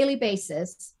 On a daily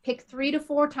basis, pick 3 to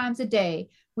 4 times a day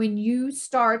when you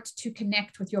start to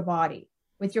connect with your body,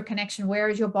 with your connection. Where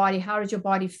is your body? How does your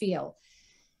body feel?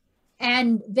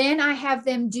 And then I have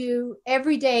them do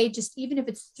every day, just even if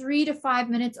it's 3 to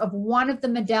 5 minutes of one of the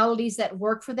modalities that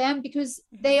work for them, because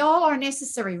they all are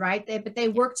necessary, right? But they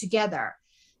work together.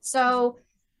 So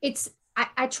I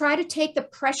try to take the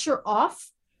pressure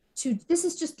off this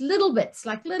is just little bits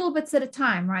at a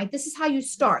time, right? This is how you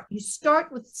start. You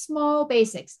start with small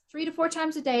basics, 3 to 4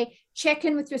 times a day. Check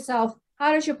in with yourself.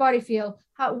 How does your body feel?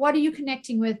 What are you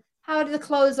connecting with? How do the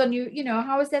clothes on you?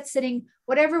 How is that sitting?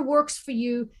 Whatever works for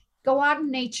you. Go out in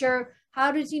nature.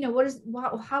 How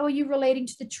are you relating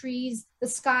to the trees, the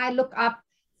sky? Look up,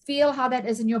 feel how that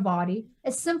is in your body.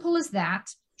 As simple as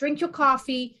that. Drink your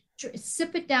coffee,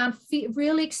 sip it down,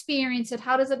 really experience it.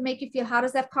 How does it make you feel? How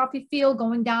does that coffee feel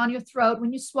going down your throat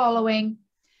when you're swallowing?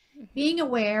 Being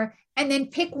aware, and then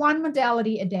pick one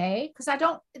modality a day. What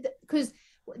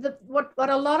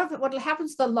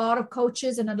happens to a lot of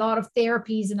coaches and a lot of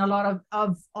therapies and a lot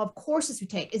of courses we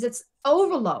take is it's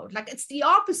overload. Like, it's the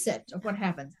opposite of what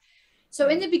happens. So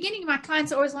in the beginning, my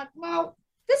clients are always like, well,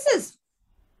 this is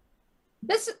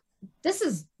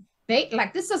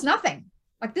nothing.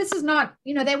 Like, this is not,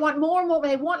 they want more and more.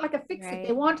 They want like a fix it.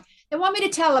 They want me to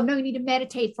tell them, no, you need to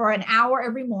meditate for an hour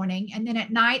every morning. And then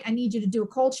at night, I need you to do a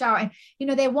cold shower. And,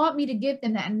 they want me to give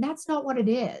them that. And that's not what it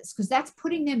is, because that's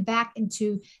putting them back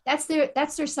into, that's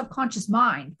their subconscious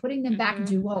mind, putting them back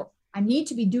into, well, I need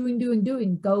to be doing,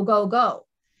 go, go, go.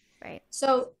 Right.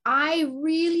 So I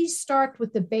really start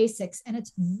with the basics, and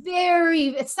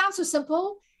it sounds so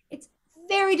simple. It's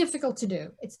very difficult to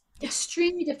do. It's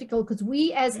extremely difficult, because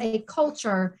we as a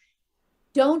culture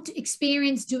don't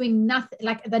experience doing nothing,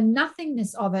 like the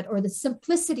nothingness of it or the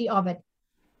simplicity of it.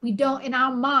 We don't, in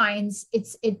our minds,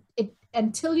 it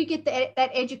until you get that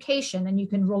education and you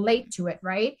can relate to it,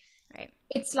 right? Right.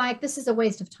 It's like, this is a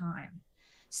waste of time.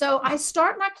 So I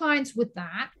start my clients with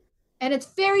that. And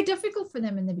it's very difficult for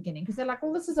them in the beginning, because they're like,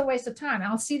 well, this is a waste of time.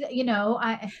 I'll see that,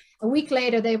 a week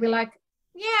later, they'll be like,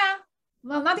 yeah,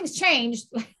 well, nothing's changed.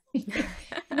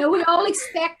 We all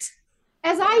expect,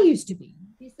 as I used to be,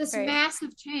 this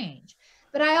massive change.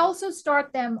 But I also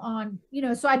start them on,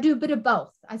 so I do a bit of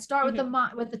both. I start with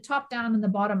the top down and the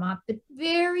bottom up, but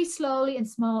very slowly in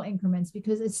small increments,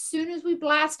 because as soon as we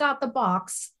blast out the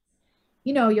box,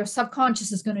 your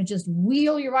subconscious is going to just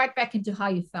wheel you right back into how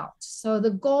you felt. So the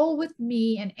goal with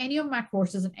me and any of my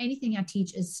courses and anything I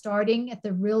teach is starting at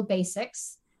the real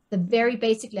basics, the very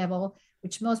basic level,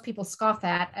 which most people scoff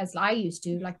at, as I used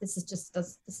to. Like, this is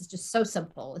just so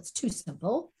simple. It's too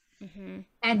simple.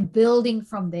 And building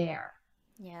from there.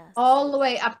 Yes. All the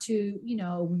way up to,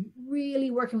 really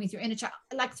working with your inner child,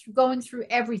 like going through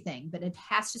everything, but it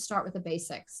has to start with the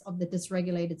basics of the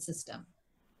dysregulated system.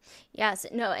 Yes,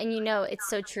 no, and it's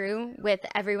so true with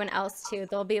everyone else too.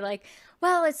 They'll be like,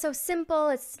 well, it's so simple,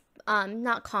 it's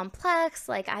not complex,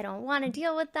 like I don't want to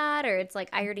deal with that, or it's like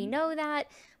I already know that.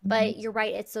 But you're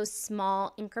right, it's those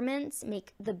small increments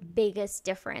make the biggest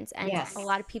difference. And a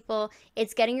lot of people,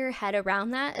 it's getting your head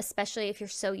around that, especially if you're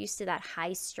so used to that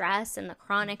high stress and the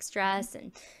chronic stress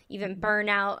and even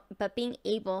burnout. But being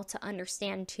able to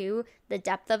understand too the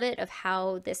depth of it, of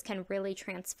how this can really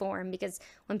transform, because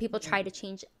when people try to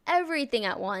change everything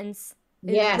at once,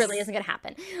 it really isn't going to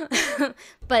happen.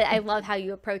 But I love how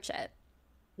you approach it.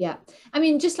 Yeah. I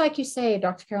mean, just like you say,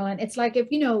 Dr. Caroline, it's like, if,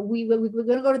 we're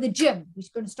going to go to the gym, we're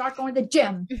going to start going to the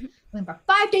gym for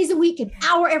 5 days a week, an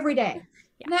hour every day.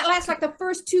 Yeah. And that lasts like the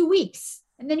first 2 weeks.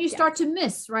 And then you start to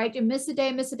miss, right? You miss a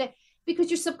day, because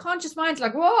your subconscious mind's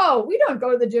like, whoa, we don't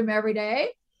go to the gym every day.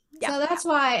 Yeah. So that's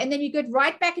why. And then you get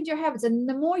right back into your habits. And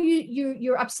the more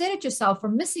you're upset at yourself for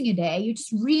missing a day, you're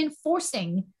just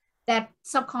reinforcing that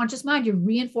subconscious mind. You're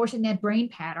reinforcing that brain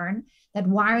pattern, that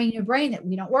wiring in your brain, that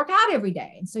we don't work out every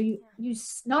day. And so you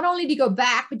not only do you go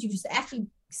back, but you just actually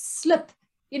slip,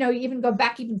 you even go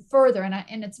back even further.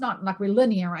 And it's not like we're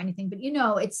linear or anything, but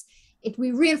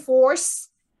we reinforce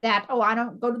that, oh, I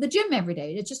don't go to the gym every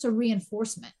day. It's just a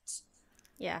reinforcement.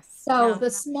 Yes. So the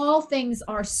small things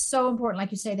are so important.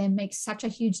 Like you say, they make such a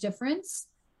huge difference,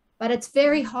 but it's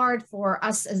very hard for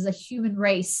us as a human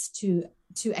race to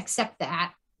accept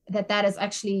that is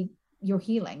actually your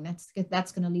healing.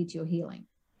 That's going to lead to your healing.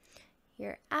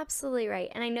 You're absolutely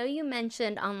right. And I know you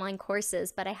mentioned online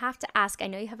courses, but I have to ask, I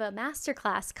know you have a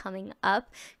masterclass coming up.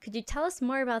 Could you tell us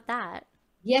more about that?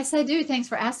 Yes, I do. Thanks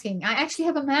for asking. I actually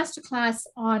have a masterclass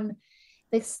on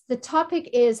this. The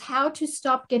topic is how to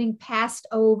stop getting passed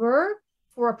over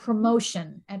for a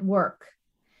promotion at work.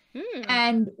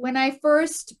 And when I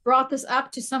first brought this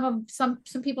up to some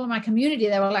people in my community,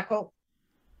 they were like, well,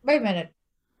 wait a minute.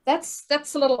 That's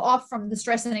a little off from the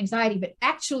stress and anxiety, but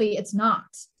actually it's not.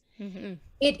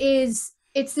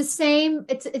 It's the same.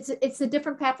 It's a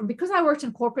different pattern. Because I worked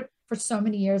in corporate for so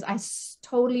many years, I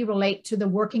totally relate to the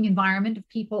working environment of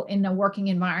people in a working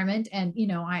environment. And,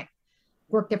 I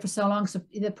worked there for so long. So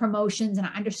the promotions, and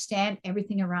I understand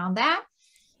everything around that.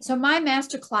 So my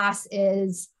masterclass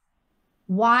is,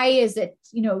 why is it,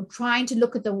 trying to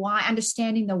look at the why,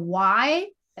 understanding the why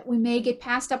that we may get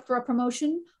passed up for a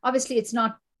promotion. Obviously, it's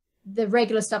not the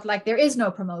regular stuff like there is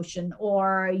no promotion,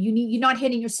 or you're not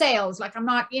hitting your sales. Like, I'm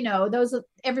not,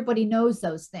 everybody knows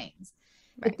those things.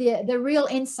 Right. But the real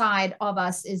inside of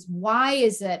us is, why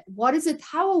is it? What is it?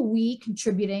 How are we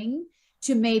contributing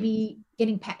to maybe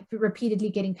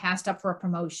repeatedly getting passed up for a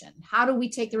promotion? How do we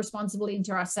take the responsibility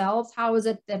into ourselves? How is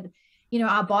it that,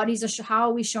 our bodies how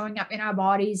are we showing up in our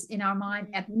bodies, in our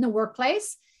mind, in the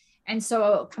workplace? And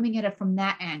so coming at it from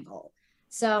that angle.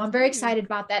 So I'm very excited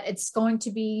about that. It's going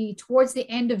to be towards the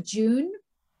end of June.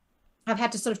 I've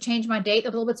had to sort of change my date a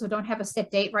little bit, so I don't have a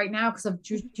set date right now because of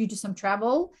due to some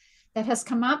travel that has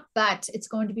come up, but it's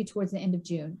going to be towards the end of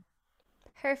June.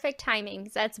 Perfect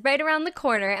timing. That's right around the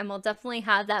corner, and we'll definitely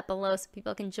have that below so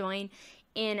people can join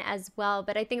in as well.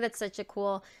 But I think that's such a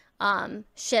cool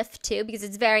shift too, because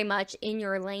it's very much in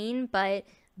your lane, but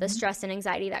the stress and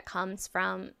anxiety that comes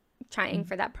from trying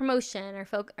for that promotion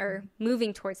or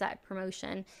moving towards that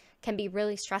promotion can be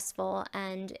really stressful.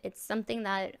 And it's something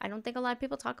that I don't think a lot of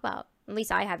people talk about. At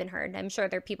least I haven't heard. I'm sure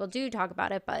there are people do talk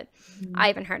about it, but I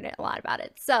haven't heard a lot about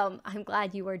it. So I'm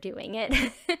glad you are doing it.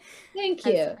 Thank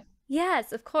you.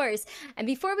 Yes, of course. And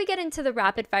before we get into the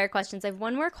rapid fire questions, I have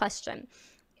one more question.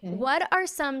 Okay. What are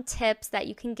some tips that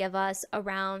you can give us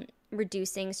around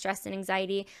reducing stress and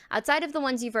anxiety outside of the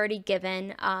ones you've already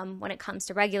given when it comes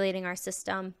to regulating our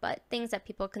system, but things that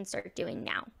people can start doing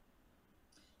now?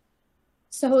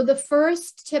 So the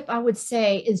first tip I would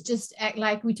say is just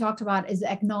like we talked about, is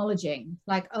acknowledging,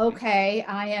 like, okay,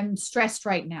 I am stressed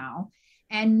right now,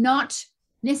 and not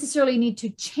necessarily need to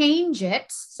change it.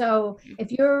 So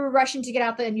if you're rushing to get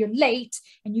out there and you're late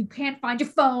and you can't find your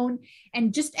phone,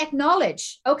 and just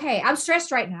acknowledge, okay, I'm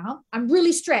stressed right now. I'm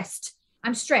really stressed.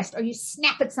 I'm stressed. Or you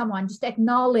snap at someone, just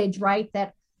acknowledge, right,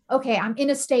 that, okay, I'm in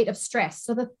a state of stress.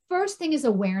 So the first thing is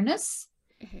awareness.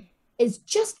 Is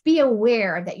just be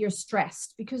aware that you're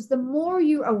stressed, because the more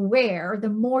you're aware,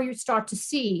 the more you start to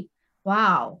see,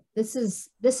 wow, this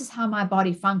is how my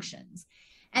body functions.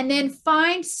 And then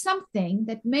find something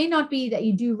that may not be that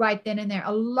you do right then and there.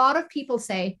 A lot of people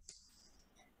say,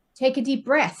 take a deep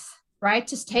breath, right?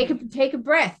 Just take a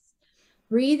breath,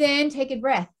 breathe in, take a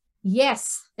breath.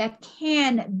 Yes, that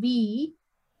can be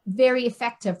very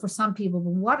effective for some people.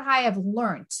 But what I have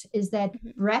learned is that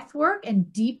breath work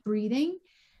and deep breathing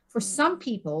for some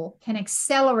people can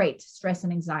accelerate stress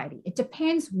and anxiety. It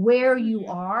depends where you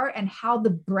are and how the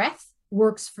breath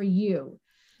works for you.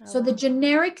 So the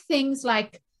generic things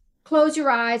like close your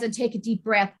eyes and take a deep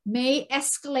breath may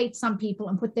escalate some people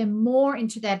and put them more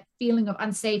into that feeling of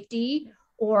unsafety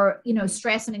or,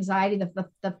 stress and anxiety,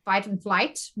 the fight and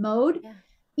flight mode,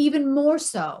 even more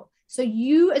so. So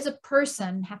you as a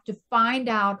person have to find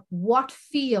out what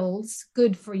feels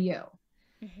good for you.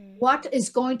 What is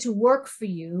going to work for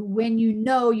you when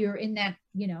you're in that,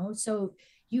 so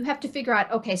you have to figure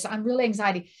out, okay, so I'm really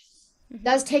anxiety.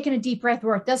 Does taking a deep breath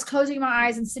work? Does closing my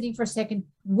eyes and sitting for a second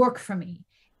work for me?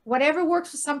 Whatever works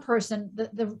for some person,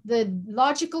 the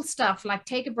logical stuff like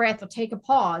take a breath or take a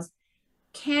pause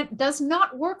does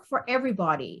not work for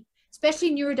everybody,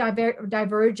 especially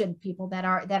neurodivergent people that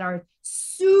are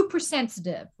super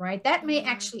sensitive, right? That may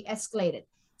actually escalate it.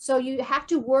 So you have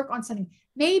to work on something.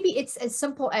 Maybe it's as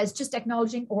simple as just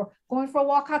acknowledging or going for a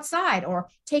walk outside or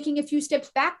taking a few steps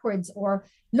backwards or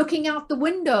looking out the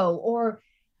window, or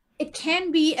it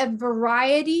can be a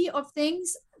variety of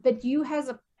things, but you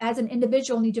as an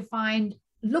individual need to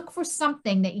look for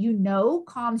something that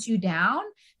calms you down.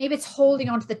 Maybe it's holding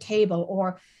onto the table,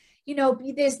 or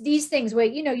there's these things where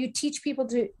you teach people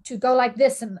to go like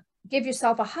this and give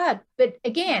yourself a hug. But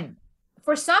again,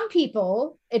 for some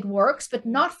people it works, but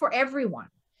not for everyone.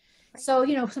 So,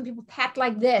 some people pat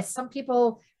like this, some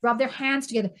people rub their hands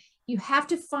together. You have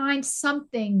to find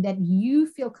something that you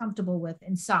feel comfortable with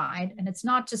inside. And it's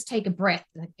not just take a breath,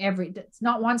 it's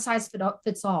not one size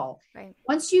fits all. Right.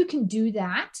 Once you can do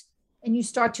that and you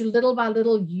start to little by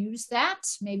little use that,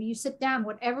 maybe you sit down,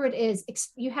 whatever it is,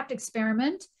 you have to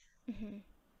experiment,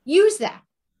 use that.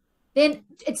 Then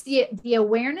it's the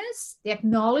awareness, the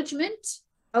acknowledgement.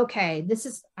 Okay,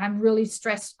 I'm really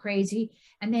stressed crazy.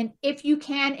 And then if you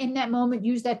can, in that moment,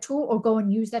 use that tool, or go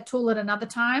and use that tool at another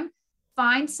time.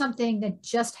 Find something that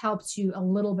just helps you a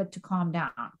little bit to calm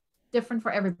down. Different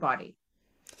for everybody.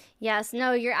 Yes,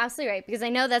 no, you're absolutely right. Because I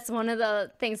know that's one of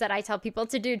the things that I tell people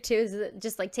to do too, is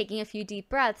just like taking a few deep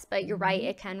breaths. But you're right,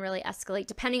 it can really escalate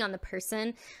depending on the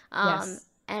person. Yes.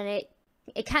 And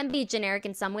it can be generic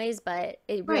in some ways, but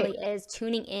it really is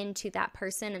tuning into that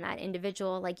person and that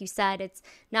individual. Like you said, it's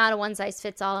not a one size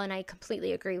fits all. And I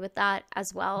completely agree with that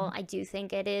as well. I do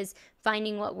think it is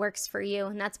finding what works for you.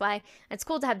 And that's why it's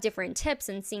cool to have different tips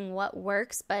and seeing what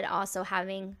works, but also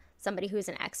having somebody who's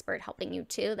an expert helping you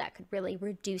too, that could really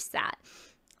reduce that,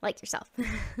 like yourself.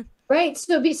 Right.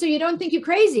 So you don't think you're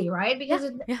crazy, right?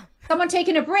 Because someone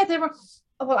taking a breath,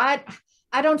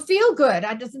 I don't feel good.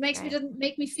 Doesn't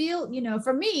make me feel,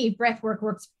 for me, breath work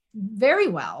works very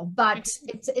well, but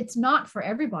it's not for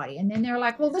everybody. And then they're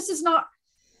like, well, this is not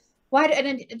why,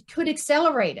 and it could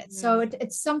accelerate it. So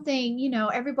it's something,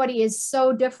 everybody is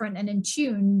so different and in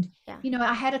tuned. Yeah.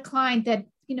 I had a client that,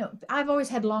 I've always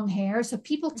had long hair. So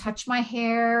people touch my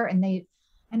hair and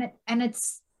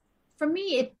it's, for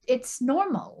me, it's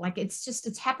normal. Like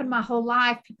it's happened my whole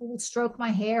life. People will stroke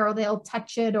my hair or they'll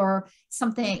touch it or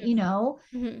something,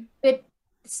 but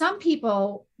some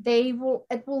people, it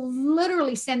will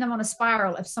literally send them on a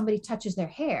spiral if somebody touches their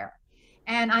hair.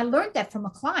 And I learned that from a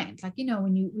client. Like,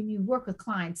 when you work with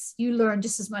clients, you learn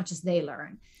just as much as they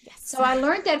learn. Yes. So I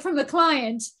learned that from a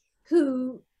client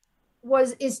who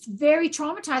is very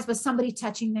traumatized by somebody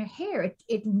touching their hair.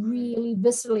 It really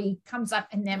viscerally comes up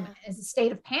in them as a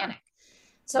state of panic.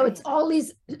 So it's all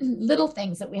these little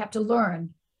things that we have to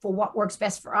learn for what works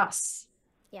best for us.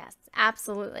 Yes,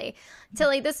 absolutely.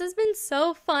 Tilly, this has been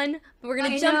so fun. But we're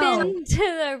going to jump into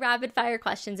the rapid fire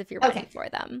questions if you're ready for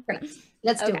them.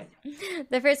 Let's do it.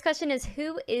 The first question is,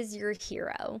 who is your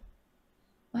hero?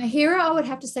 My hero, I would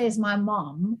have to say, is my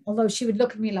mom, although she would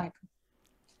look at me like,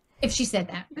 if she said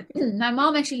that. My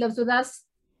mom actually lives with us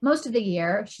most of the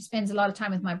year. She spends a lot of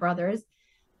time with my brothers,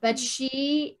 but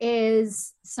she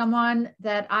is someone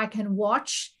that I can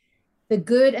watch the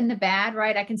good and the bad,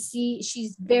 right? I can see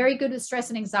she's very good with stress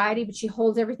and anxiety, but she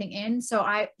holds everything in. So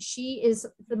she is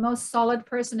the most solid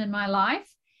person in my life.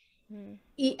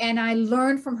 And I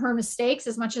learn from her mistakes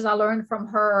as much as I learn from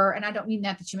her. And I don't mean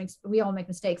that we all make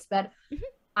mistakes, but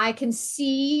I can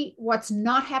see what's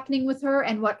not happening with her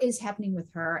and what is happening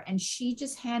with her. And she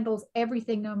just handles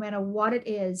everything, no matter what it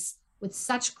is, with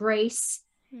such grace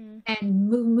and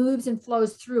moves and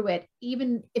flows through it,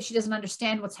 even if she doesn't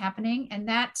understand what's happening. And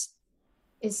that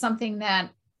is something that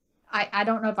I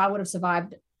don't know if I would have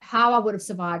survived, how I would have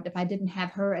survived if I didn't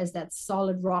have her as that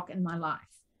solid rock in my life.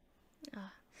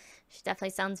 Oh, she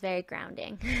definitely sounds very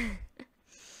grounding.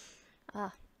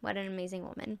 Oh, what an amazing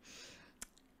woman.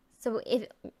 So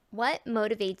what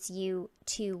motivates you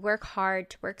to work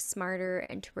hard, to work smarter,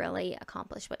 and to really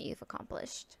accomplish what you've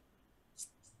accomplished?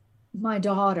 My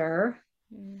daughter,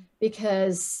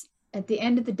 because at the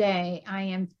end of the day, I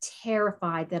am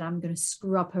terrified that I'm going to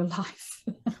screw up her life.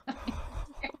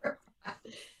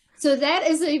 So that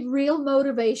is a real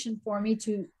motivation for me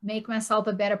to make myself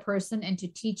a better person and to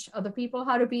teach other people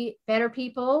how to be better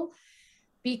people,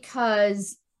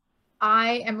 because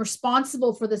I am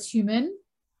responsible for this human.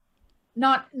 And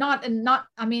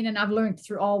I've learned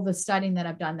through all the studying that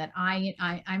I've done that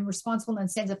I'm responsible in the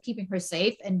sense of keeping her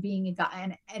safe and being a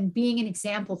guy and being an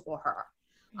example for her.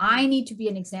 I need to be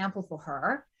an example for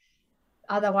her.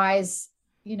 Otherwise,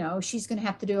 she's going to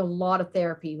have to do a lot of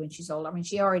therapy when she's older. I mean,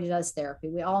 she already does therapy.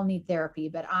 We all need therapy,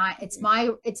 but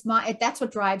that's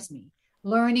what drives me.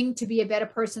 Learning to be a better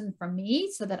person for me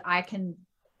so that I can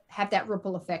have that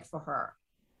ripple effect for her.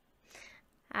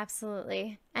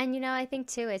 Absolutely. And, I think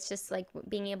too, it's just like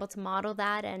being able to model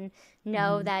that and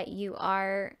know that you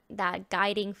are that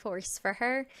guiding force for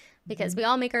her, because we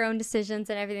all make our own decisions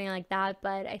and everything like that.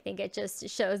 But I think it just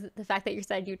shows the fact that you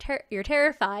said you're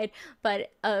terrified,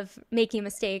 but of making a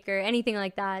mistake or anything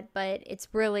like that. But it's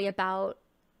really about,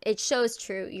 it shows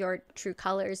your true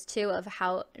colors too, of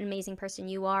how an amazing person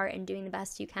you are and doing the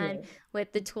best you can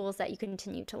with the tools that you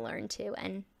continue to learn to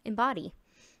and embody.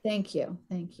 Thank you.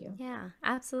 Yeah,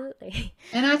 absolutely.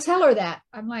 And I tell her that.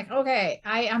 I'm like, okay,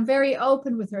 I'm very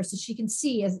open with her so she can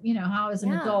see, as how as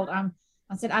an adult, I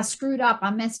said, I screwed up, I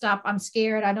messed up, I'm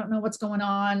scared, I don't know what's going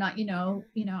on.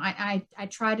 I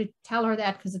try to tell her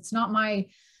that, because it's not my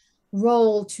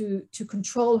role to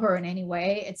control her in any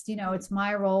way. It's, it's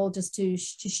my role just to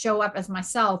show up as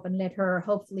myself and let her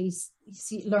hopefully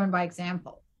learn by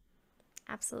example.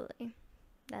 Absolutely.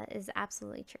 That is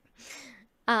absolutely true.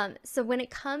 So when it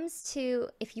comes to,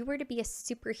 if you were to be a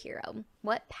superhero,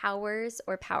 what powers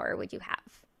or power would you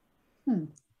have?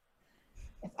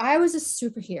 If I was a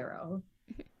superhero,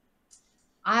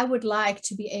 I would like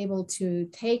to be able to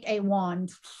take a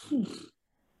wand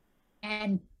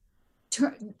and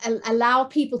allow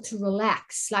people to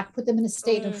relax, like put them in a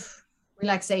state of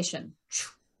relaxation.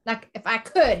 Like if I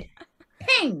could,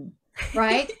 ping,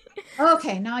 right?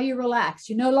 Okay, now you relax.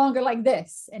 You're no longer like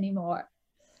this anymore.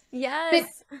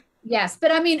 Yes.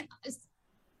 But I mean,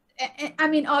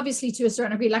 obviously to a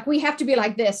certain degree, like we have to be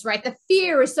like this, right? The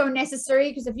fear is so necessary,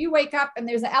 because if you wake up and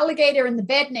there's an alligator in the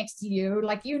bed next to you,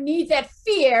 like you need that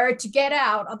fear to get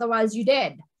out, otherwise you're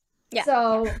dead. Yeah.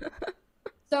 So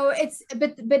it's,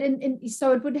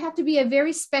 so it would have to be a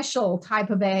very special type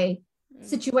of a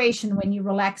situation when you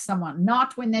relax someone,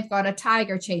 not when they've got a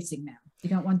tiger chasing them. You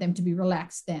don't want them to be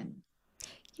relaxed then.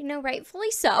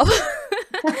 Rightfully so.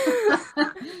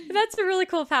 That's a really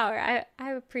cool power.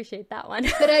 I appreciate that one.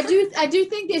 But I do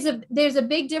think there's a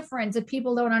big difference that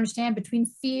people don't understand between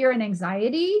fear and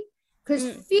anxiety,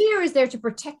 because fear is there to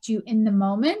protect you in the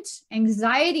moment.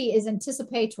 Anxiety is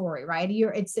anticipatory, right?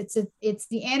 It's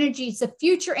the energy, it's the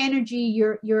future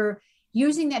energy. You're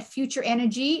using that future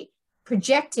energy,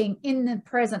 projecting in the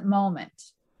present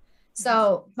moment.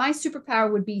 So my superpower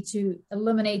would be to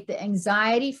eliminate the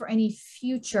anxiety for any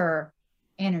future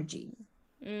energy.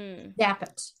 Zap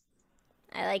it.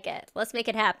 I like it. Let's make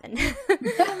it happen.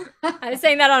 I was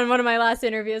saying that on one of my last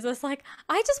interviews. I was like,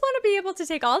 I just want to be able to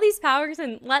take all these powers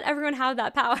and let everyone have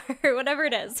that power, whatever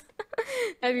it is.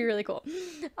 That'd be really cool.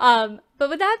 But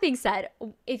with that being said,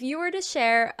 if you were to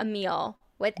share a meal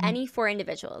with any 4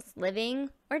 individuals, living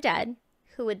or dead,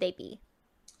 who would they be?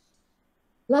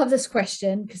 Love this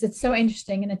question because it's so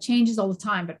interesting and it changes all the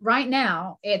time. But right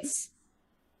now it's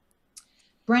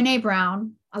Brené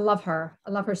Brown. I love her.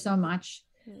 I love her so much.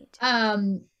 I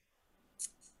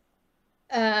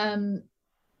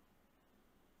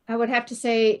would have to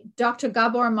say Dr.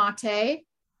 Gabor Mate,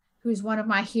 who's one of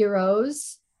my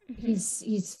heroes.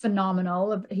 He's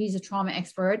phenomenal. He's a trauma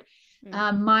expert.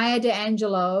 Maya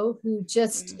Angelou, who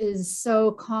just is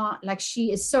so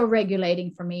she is so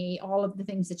regulating for me, all of the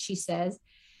things that she says.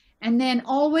 And then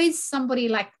always somebody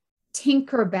like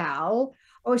Tinkerbell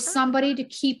or somebody to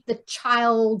keep the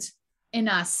child in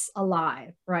us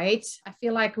alive, right? I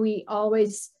feel like we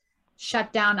always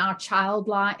shut down our child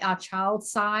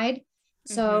side.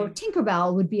 So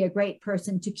Tinkerbell would be a great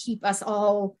person to keep us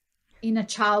all in a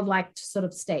childlike sort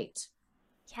of state.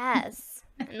 Yes.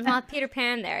 And not Peter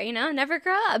Pan there, never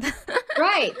grow up.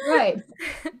 Right.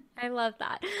 I love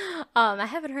that. I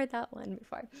haven't heard that one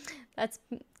before. That's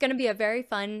going to be a very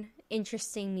fun,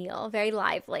 interesting meal. Very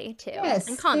lively, too. Yes.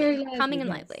 And calming and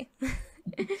lively.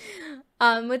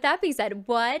 With that being said,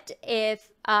 what if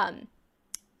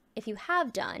you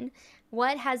have done,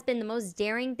 what has been the most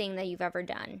daring thing that you've ever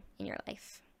done in your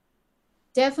life?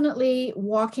 Definitely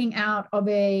walking out of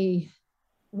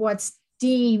what's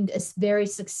deemed a very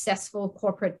successful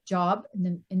corporate job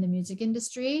in the music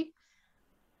industry,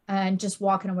 and just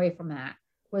walking away from that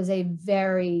was a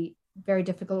very, very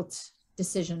difficult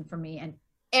decision for me. And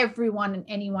everyone and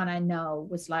anyone I know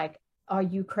was like, are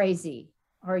you crazy?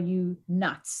 Are you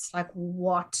nuts? Like,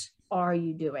 what are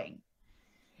you doing?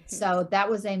 So that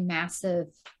was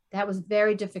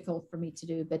very difficult for me to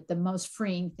do, but the most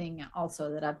freeing thing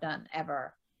also that I've done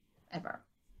ever.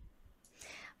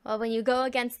 Well, when you go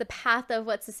against the path of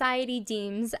what society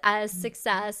deems as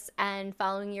success and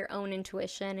following your own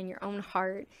intuition and your own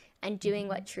heart and doing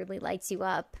what truly lights you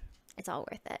up, it's all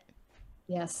worth it.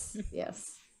 Yes.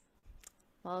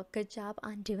 Well, good job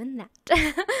on doing that.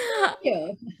 Thank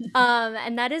you.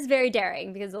 And that is very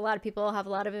daring because a lot of people have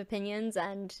a lot of opinions,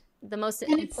 and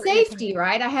it's safety,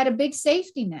 right? I had a big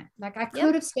safety net. Like I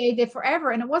could have stayed there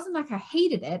forever, and it wasn't like I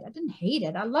hated it. I didn't hate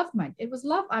it. I loved it was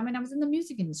love. I mean, I was in the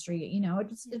music industry.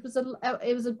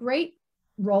 It was a great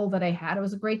role that I had. It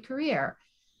was a great career,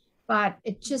 but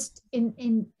it just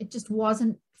it just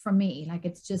wasn't for me. Like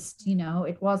it's just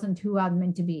it wasn't who I'm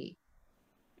meant to be.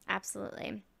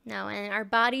 Absolutely. No, and our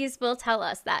bodies will tell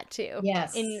us that too.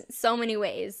 Yes. In so many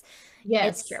ways.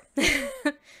 Yes. It's true.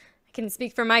 I can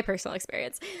speak from my personal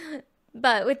experience.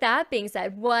 But with that being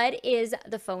said, what is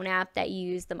the phone app that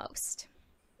you use the most?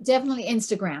 Definitely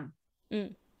Instagram.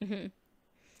 Mm-hmm.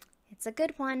 It's a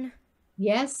good one.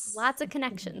 Yes. Lots of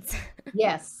connections.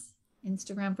 Yes.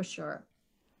 Instagram for sure.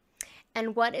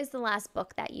 And what is the last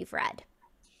book that you've read?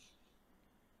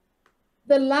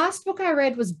 The last book I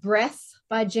read was Breath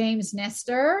by James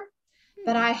Nestor,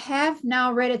 but I have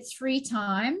now read it 3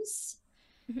 times,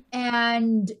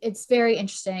 and it's very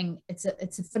interesting. It's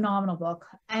a phenomenal book.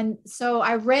 And so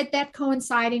I read that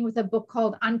coinciding with a book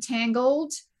called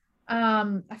Untangled.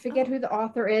 I forget who the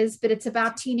author is, but it's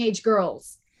about teenage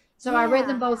girls. So I read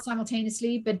them both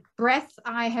simultaneously, but Breath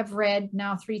I have read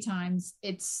now 3 times.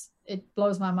 It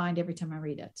blows my mind every time I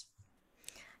read it.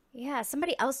 Yeah,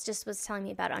 somebody else just was telling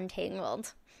me about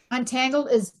Untangled.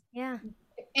 Untangled is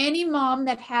any mom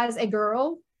that has a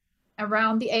girl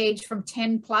around the age from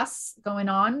 10 plus going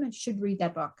on should read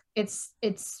that book. It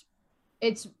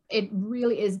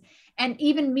really is. And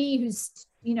even me who's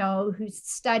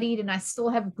studied, and I still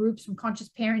have groups from conscious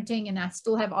parenting, and I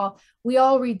still have we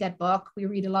all read that book. We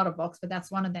read a lot of books, but that's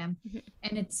one of them.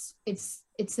 And it's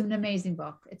an amazing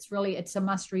book. It's a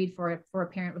must read for a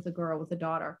parent with a girl, with a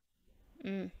daughter.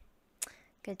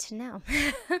 Good to know.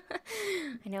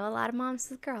 I know a lot of moms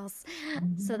with girls,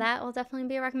 so that will definitely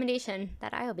be a recommendation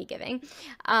that I will be giving.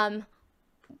 My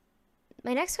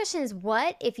next question is,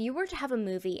 what if you were to have a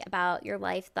movie about your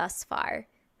life thus far,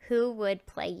 who would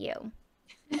play you?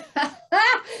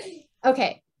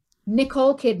 Okay,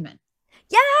 Nicole Kidman.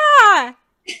 Yeah, I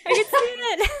can see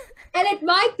it. And it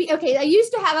might be, okay,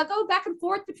 I go back and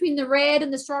forth between the red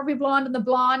and the strawberry blonde and the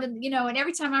blonde. And, and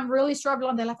every time I'm really strawberry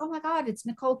blonde, they're like, oh my God, it's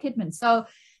Nicole Kidman. So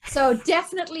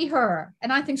definitely her.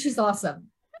 And I think she's awesome.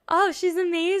 Oh, she's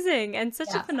amazing. And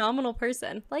such a phenomenal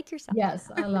person. Like yourself. Yes,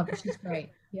 I love her. She's great.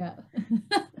 Yeah.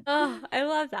 Oh, I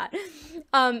love that.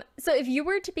 So if you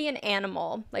were to be an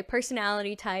animal, like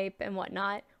personality type and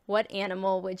whatnot, what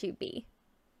animal would you be?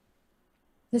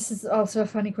 This is also a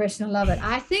funny question. I love it.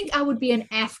 I think I would be an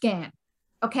Afghan.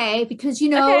 Okay. Because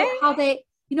Okay. how they,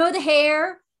 the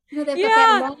hair, they've got that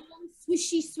Yeah. long,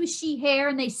 swishy hair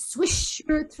and they swish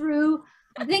through.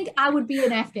 I think I would be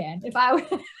an Afghan if I were,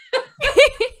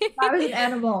 if I was an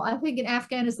animal. I think an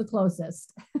Afghan is the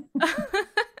closest.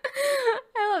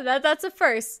 I love that. That's a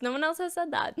first. No one else has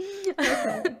said that.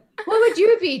 Okay. What would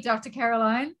you be, Dr.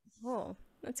 Caroline? Oh,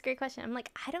 that's a great question. I'm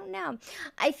like, I don't know.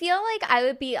 I feel like I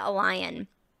would be a lion.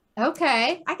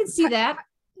 Okay. I can see that.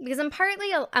 Because I'm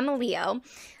a Leo, Mhm.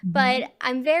 but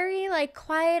I'm very like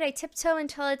quiet. I tiptoe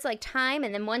until it's like time,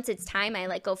 and then once it's time, I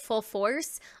like go full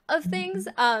force of things.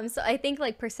 So I think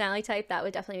like personality type, that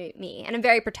would definitely be me. And I'm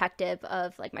very protective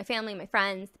of like my family, my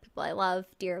friends, the people I love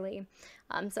dearly.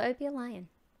 So I'd be a lion.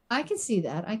 I can see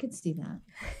that. I can see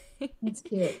that. That's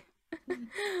cute.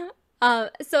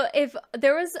 So if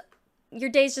there was, your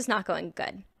day's just not going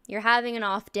good, you're having an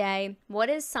off day, what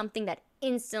is something that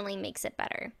instantly makes it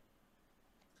better?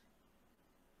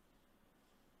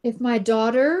 If my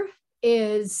daughter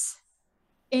is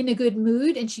in a good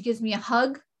mood and she gives me a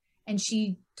hug and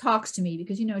she talks to me,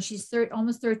 because she's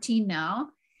almost 13 now,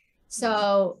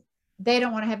 so they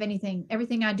don't want to have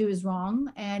everything I do is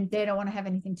wrong, and they don't want to have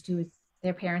anything to do with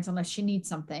their parents unless she needs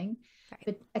something. Right.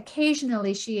 But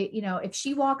occasionally she, if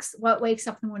she wakes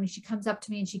up in the morning, she comes up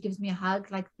to me and she gives me a hug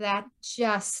like that,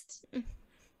 just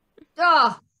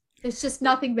there's just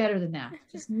nothing better than that.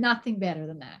 Just nothing better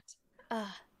than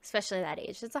that. Especially that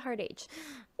age. It's a hard age.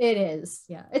 It is.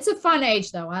 Yeah. It's a fun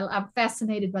age though. I'm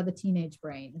fascinated by the teenage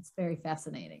brain. It's very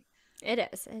fascinating. It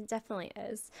is. It definitely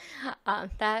is.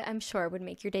 That I'm sure would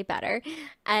make your day better.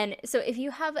 And so if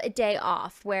you have a day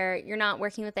off where you're not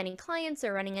working with any clients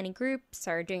or running any groups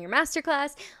or doing your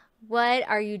masterclass, what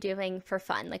are you doing for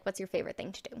fun? Like, what's your favorite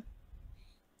thing to do?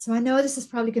 So I know this is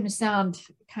probably going to sound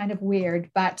kind of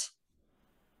weird, but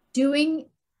doing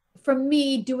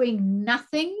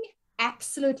nothing,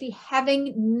 absolutely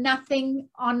having nothing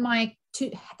on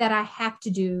that I have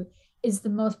to do, is the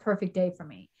most perfect day for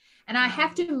me. And I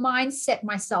have to mindset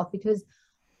myself, because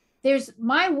there's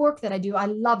my work that I do. I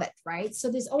love it. Right. So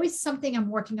there's always something I'm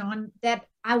working on that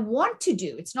I want to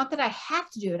do. It's not that I have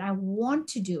to do it. I want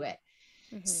to do it.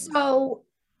 Mm-hmm. So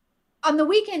on the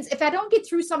weekends, if I don't get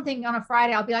through something on a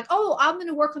Friday, I'll be like, oh, I'm going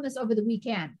to work on this over the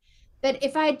weekend. But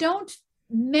if I don't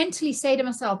mentally say to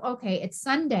myself, okay, it's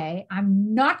Sunday,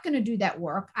 I'm not going to do that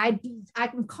work, I'm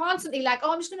constantly like,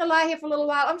 oh, I'm just going to lie here for a little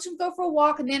while, I'm just going to go for a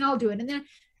walk, and then I'll do it, and then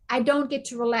I don't get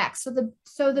to relax. So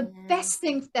the best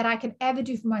thing that I can ever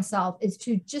do for myself is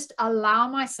to just allow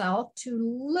myself to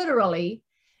literally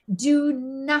do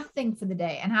nothing for the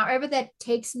day, and however that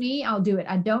takes me, I'll do it.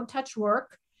 I don't touch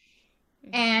work,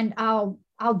 and I'll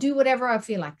do whatever I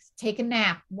feel like. Take a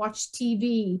nap, watch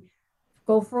TV,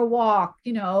 go for a walk,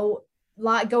 go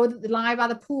lie by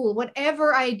the pool,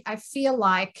 whatever I feel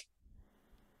like,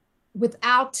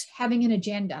 without having an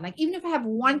agenda. Like, even if I have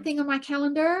one thing on my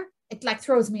calendar, it like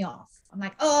throws me off. I'm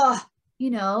like,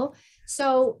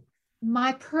 so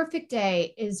my perfect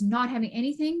day is not having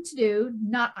anything to do,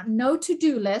 no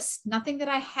to-do list, nothing that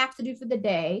I have to do for the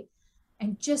day,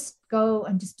 and just go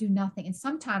and just do nothing. And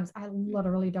sometimes I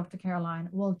literally, Dr. Caroline,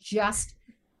 will just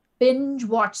binge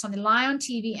watch something, lie on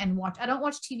TV and watch. I don't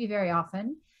watch TV very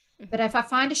often, but if I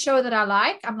find a show that I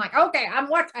like, I'm like, okay, I'll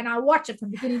watch it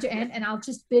from beginning to end, and I'll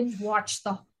just binge watch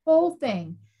the whole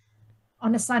thing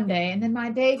on a Sunday. And then my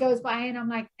day goes by and I'm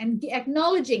like, and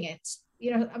acknowledging it,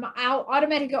 I'll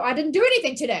automatically go, I didn't do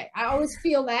anything today. I always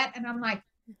feel that. And I'm like,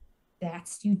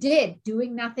 you did.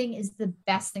 Doing nothing is the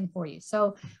best thing for you.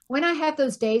 So when I have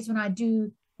those days when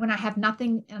I have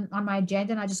nothing on my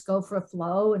agenda and I just go for a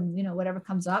flow and, whatever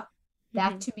comes up,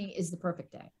 that to me is the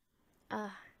perfect day.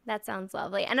 That sounds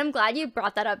lovely. And I'm glad you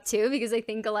brought that up too, because I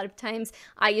think a lot of times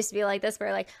I used to be like this,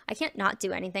 where like, I can't not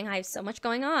do anything. I have so much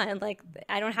going on. Like,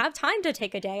 I don't have time to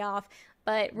take a day off.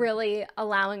 But really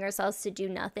allowing ourselves to do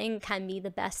nothing can be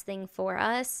the best thing for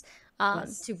us,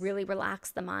 yes, to really relax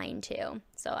the mind too.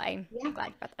 So I'm glad you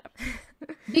brought that up.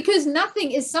 Because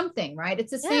nothing is something, right?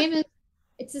 It's the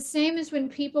same as when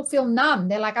people feel numb.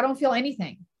 They're like, I don't feel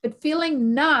anything. But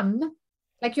feeling numb,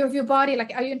 like your body,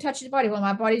 like, are you in touch with your body? Well,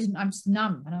 I'm just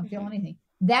numb. I don't feel anything.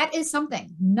 That is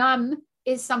something. Numb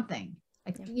is something.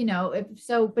 Like,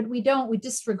 but we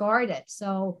disregard it.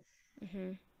 So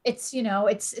it's,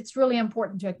 it's really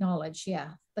important to acknowledge. Yeah.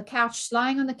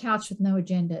 Lying on the couch with no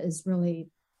agenda is really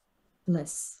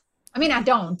bliss. I mean,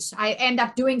 I end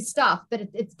up doing stuff, but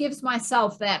it gives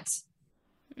myself that,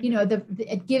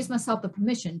 it gives myself the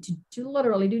permission to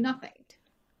literally do nothing.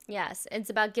 Yes, it's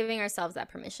about giving ourselves that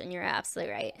permission. You're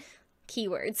absolutely right.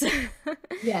 Keywords.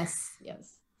 Yes.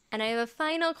 And I have a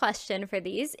final question for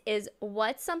these is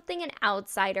what's something an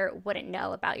outsider wouldn't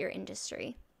know about your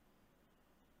industry?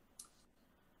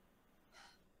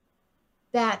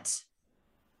 That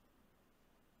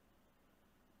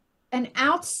an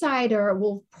outsider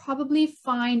will probably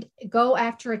go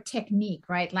after a technique,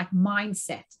 right? Like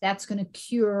mindset, that's going to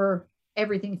cure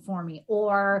everything for me.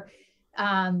 Or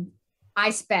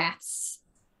ice baths,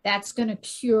 that's going to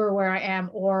cure where I am.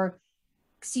 Or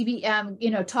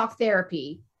talk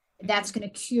therapy, that's going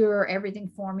to cure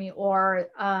everything for me. Or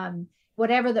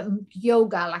whatever the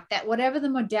yoga, like that, whatever the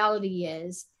modality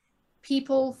is,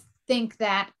 people think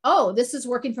that, oh, this is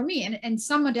working for me. And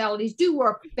some modalities do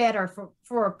work better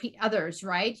for others,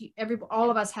 right? All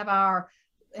of us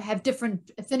have different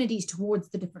affinities towards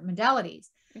the different modalities.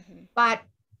 Mm-hmm. But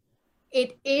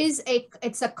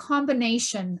it's a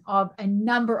combination of a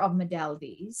number of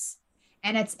modalities,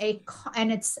 and it's a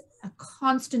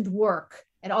constant work.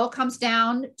 It all comes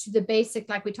down to the basic,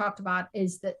 like we talked about,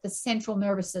 is the central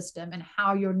nervous system and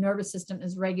how your nervous system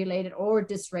is regulated or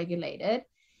dysregulated.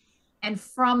 And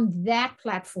from that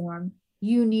platform,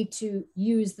 you need to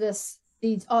use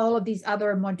all of these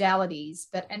other modalities.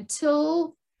 But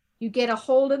until you get a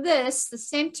hold of the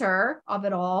center of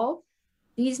it all,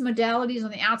 these modalities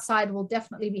on the outside will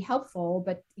definitely be helpful,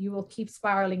 but you will keep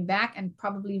spiraling back and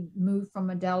probably move from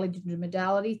modality to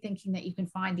modality, thinking that you can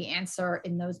find the answer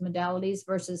in those modalities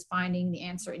versus finding the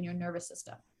answer in your nervous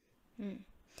system.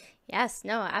 Yes,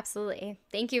 no, absolutely.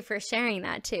 Thank you for sharing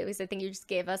that too, because I think you just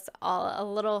gave us all a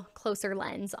little closer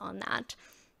lens on that.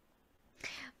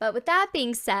 But with that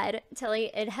being said,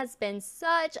 Tilly, it has been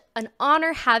such an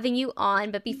honor having you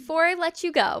on. But before I let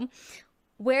you go,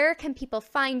 where can people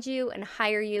find you and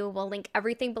hire you? We'll link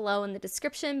everything below in the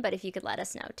description, but if you could let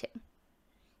us know too.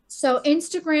 So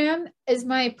Instagram is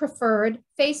my preferred.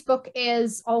 Facebook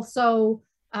is also...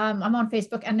 I'm on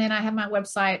Facebook, and then I have my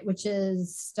website, which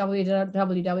is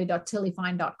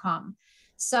www.tillyfine.com.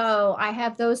 So I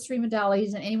have those 3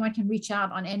 modalities, and anyone can reach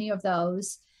out on any of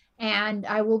those. And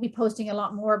I will be posting a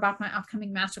lot more about my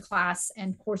upcoming masterclass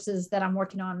and courses that I'm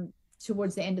working on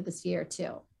towards the end of this year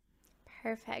too.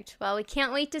 Perfect. Well, we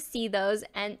can't wait to see those.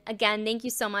 And again, thank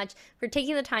you so much for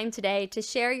taking the time today to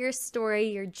share your story,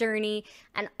 your journey,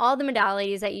 and all the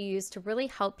modalities that you use to really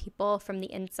help people from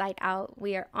the inside out.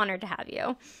 We are honored to have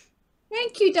you.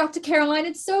 Thank you, Dr. Caroline.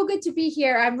 It's so good to be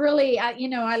here. I'm really,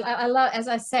 I love, as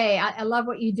I say, I love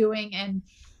what you're doing, and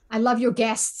I love your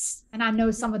guests, and I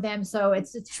know some of them. So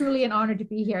it's truly an honor to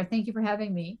be here. Thank you for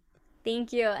having me.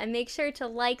 Thank you. And make sure to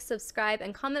like, subscribe,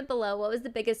 and comment below. What was the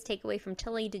biggest takeaway from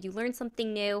Tilly? Did you learn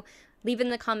something new? Leave it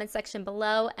in the comment section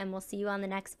below, and we'll see you on the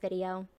next video.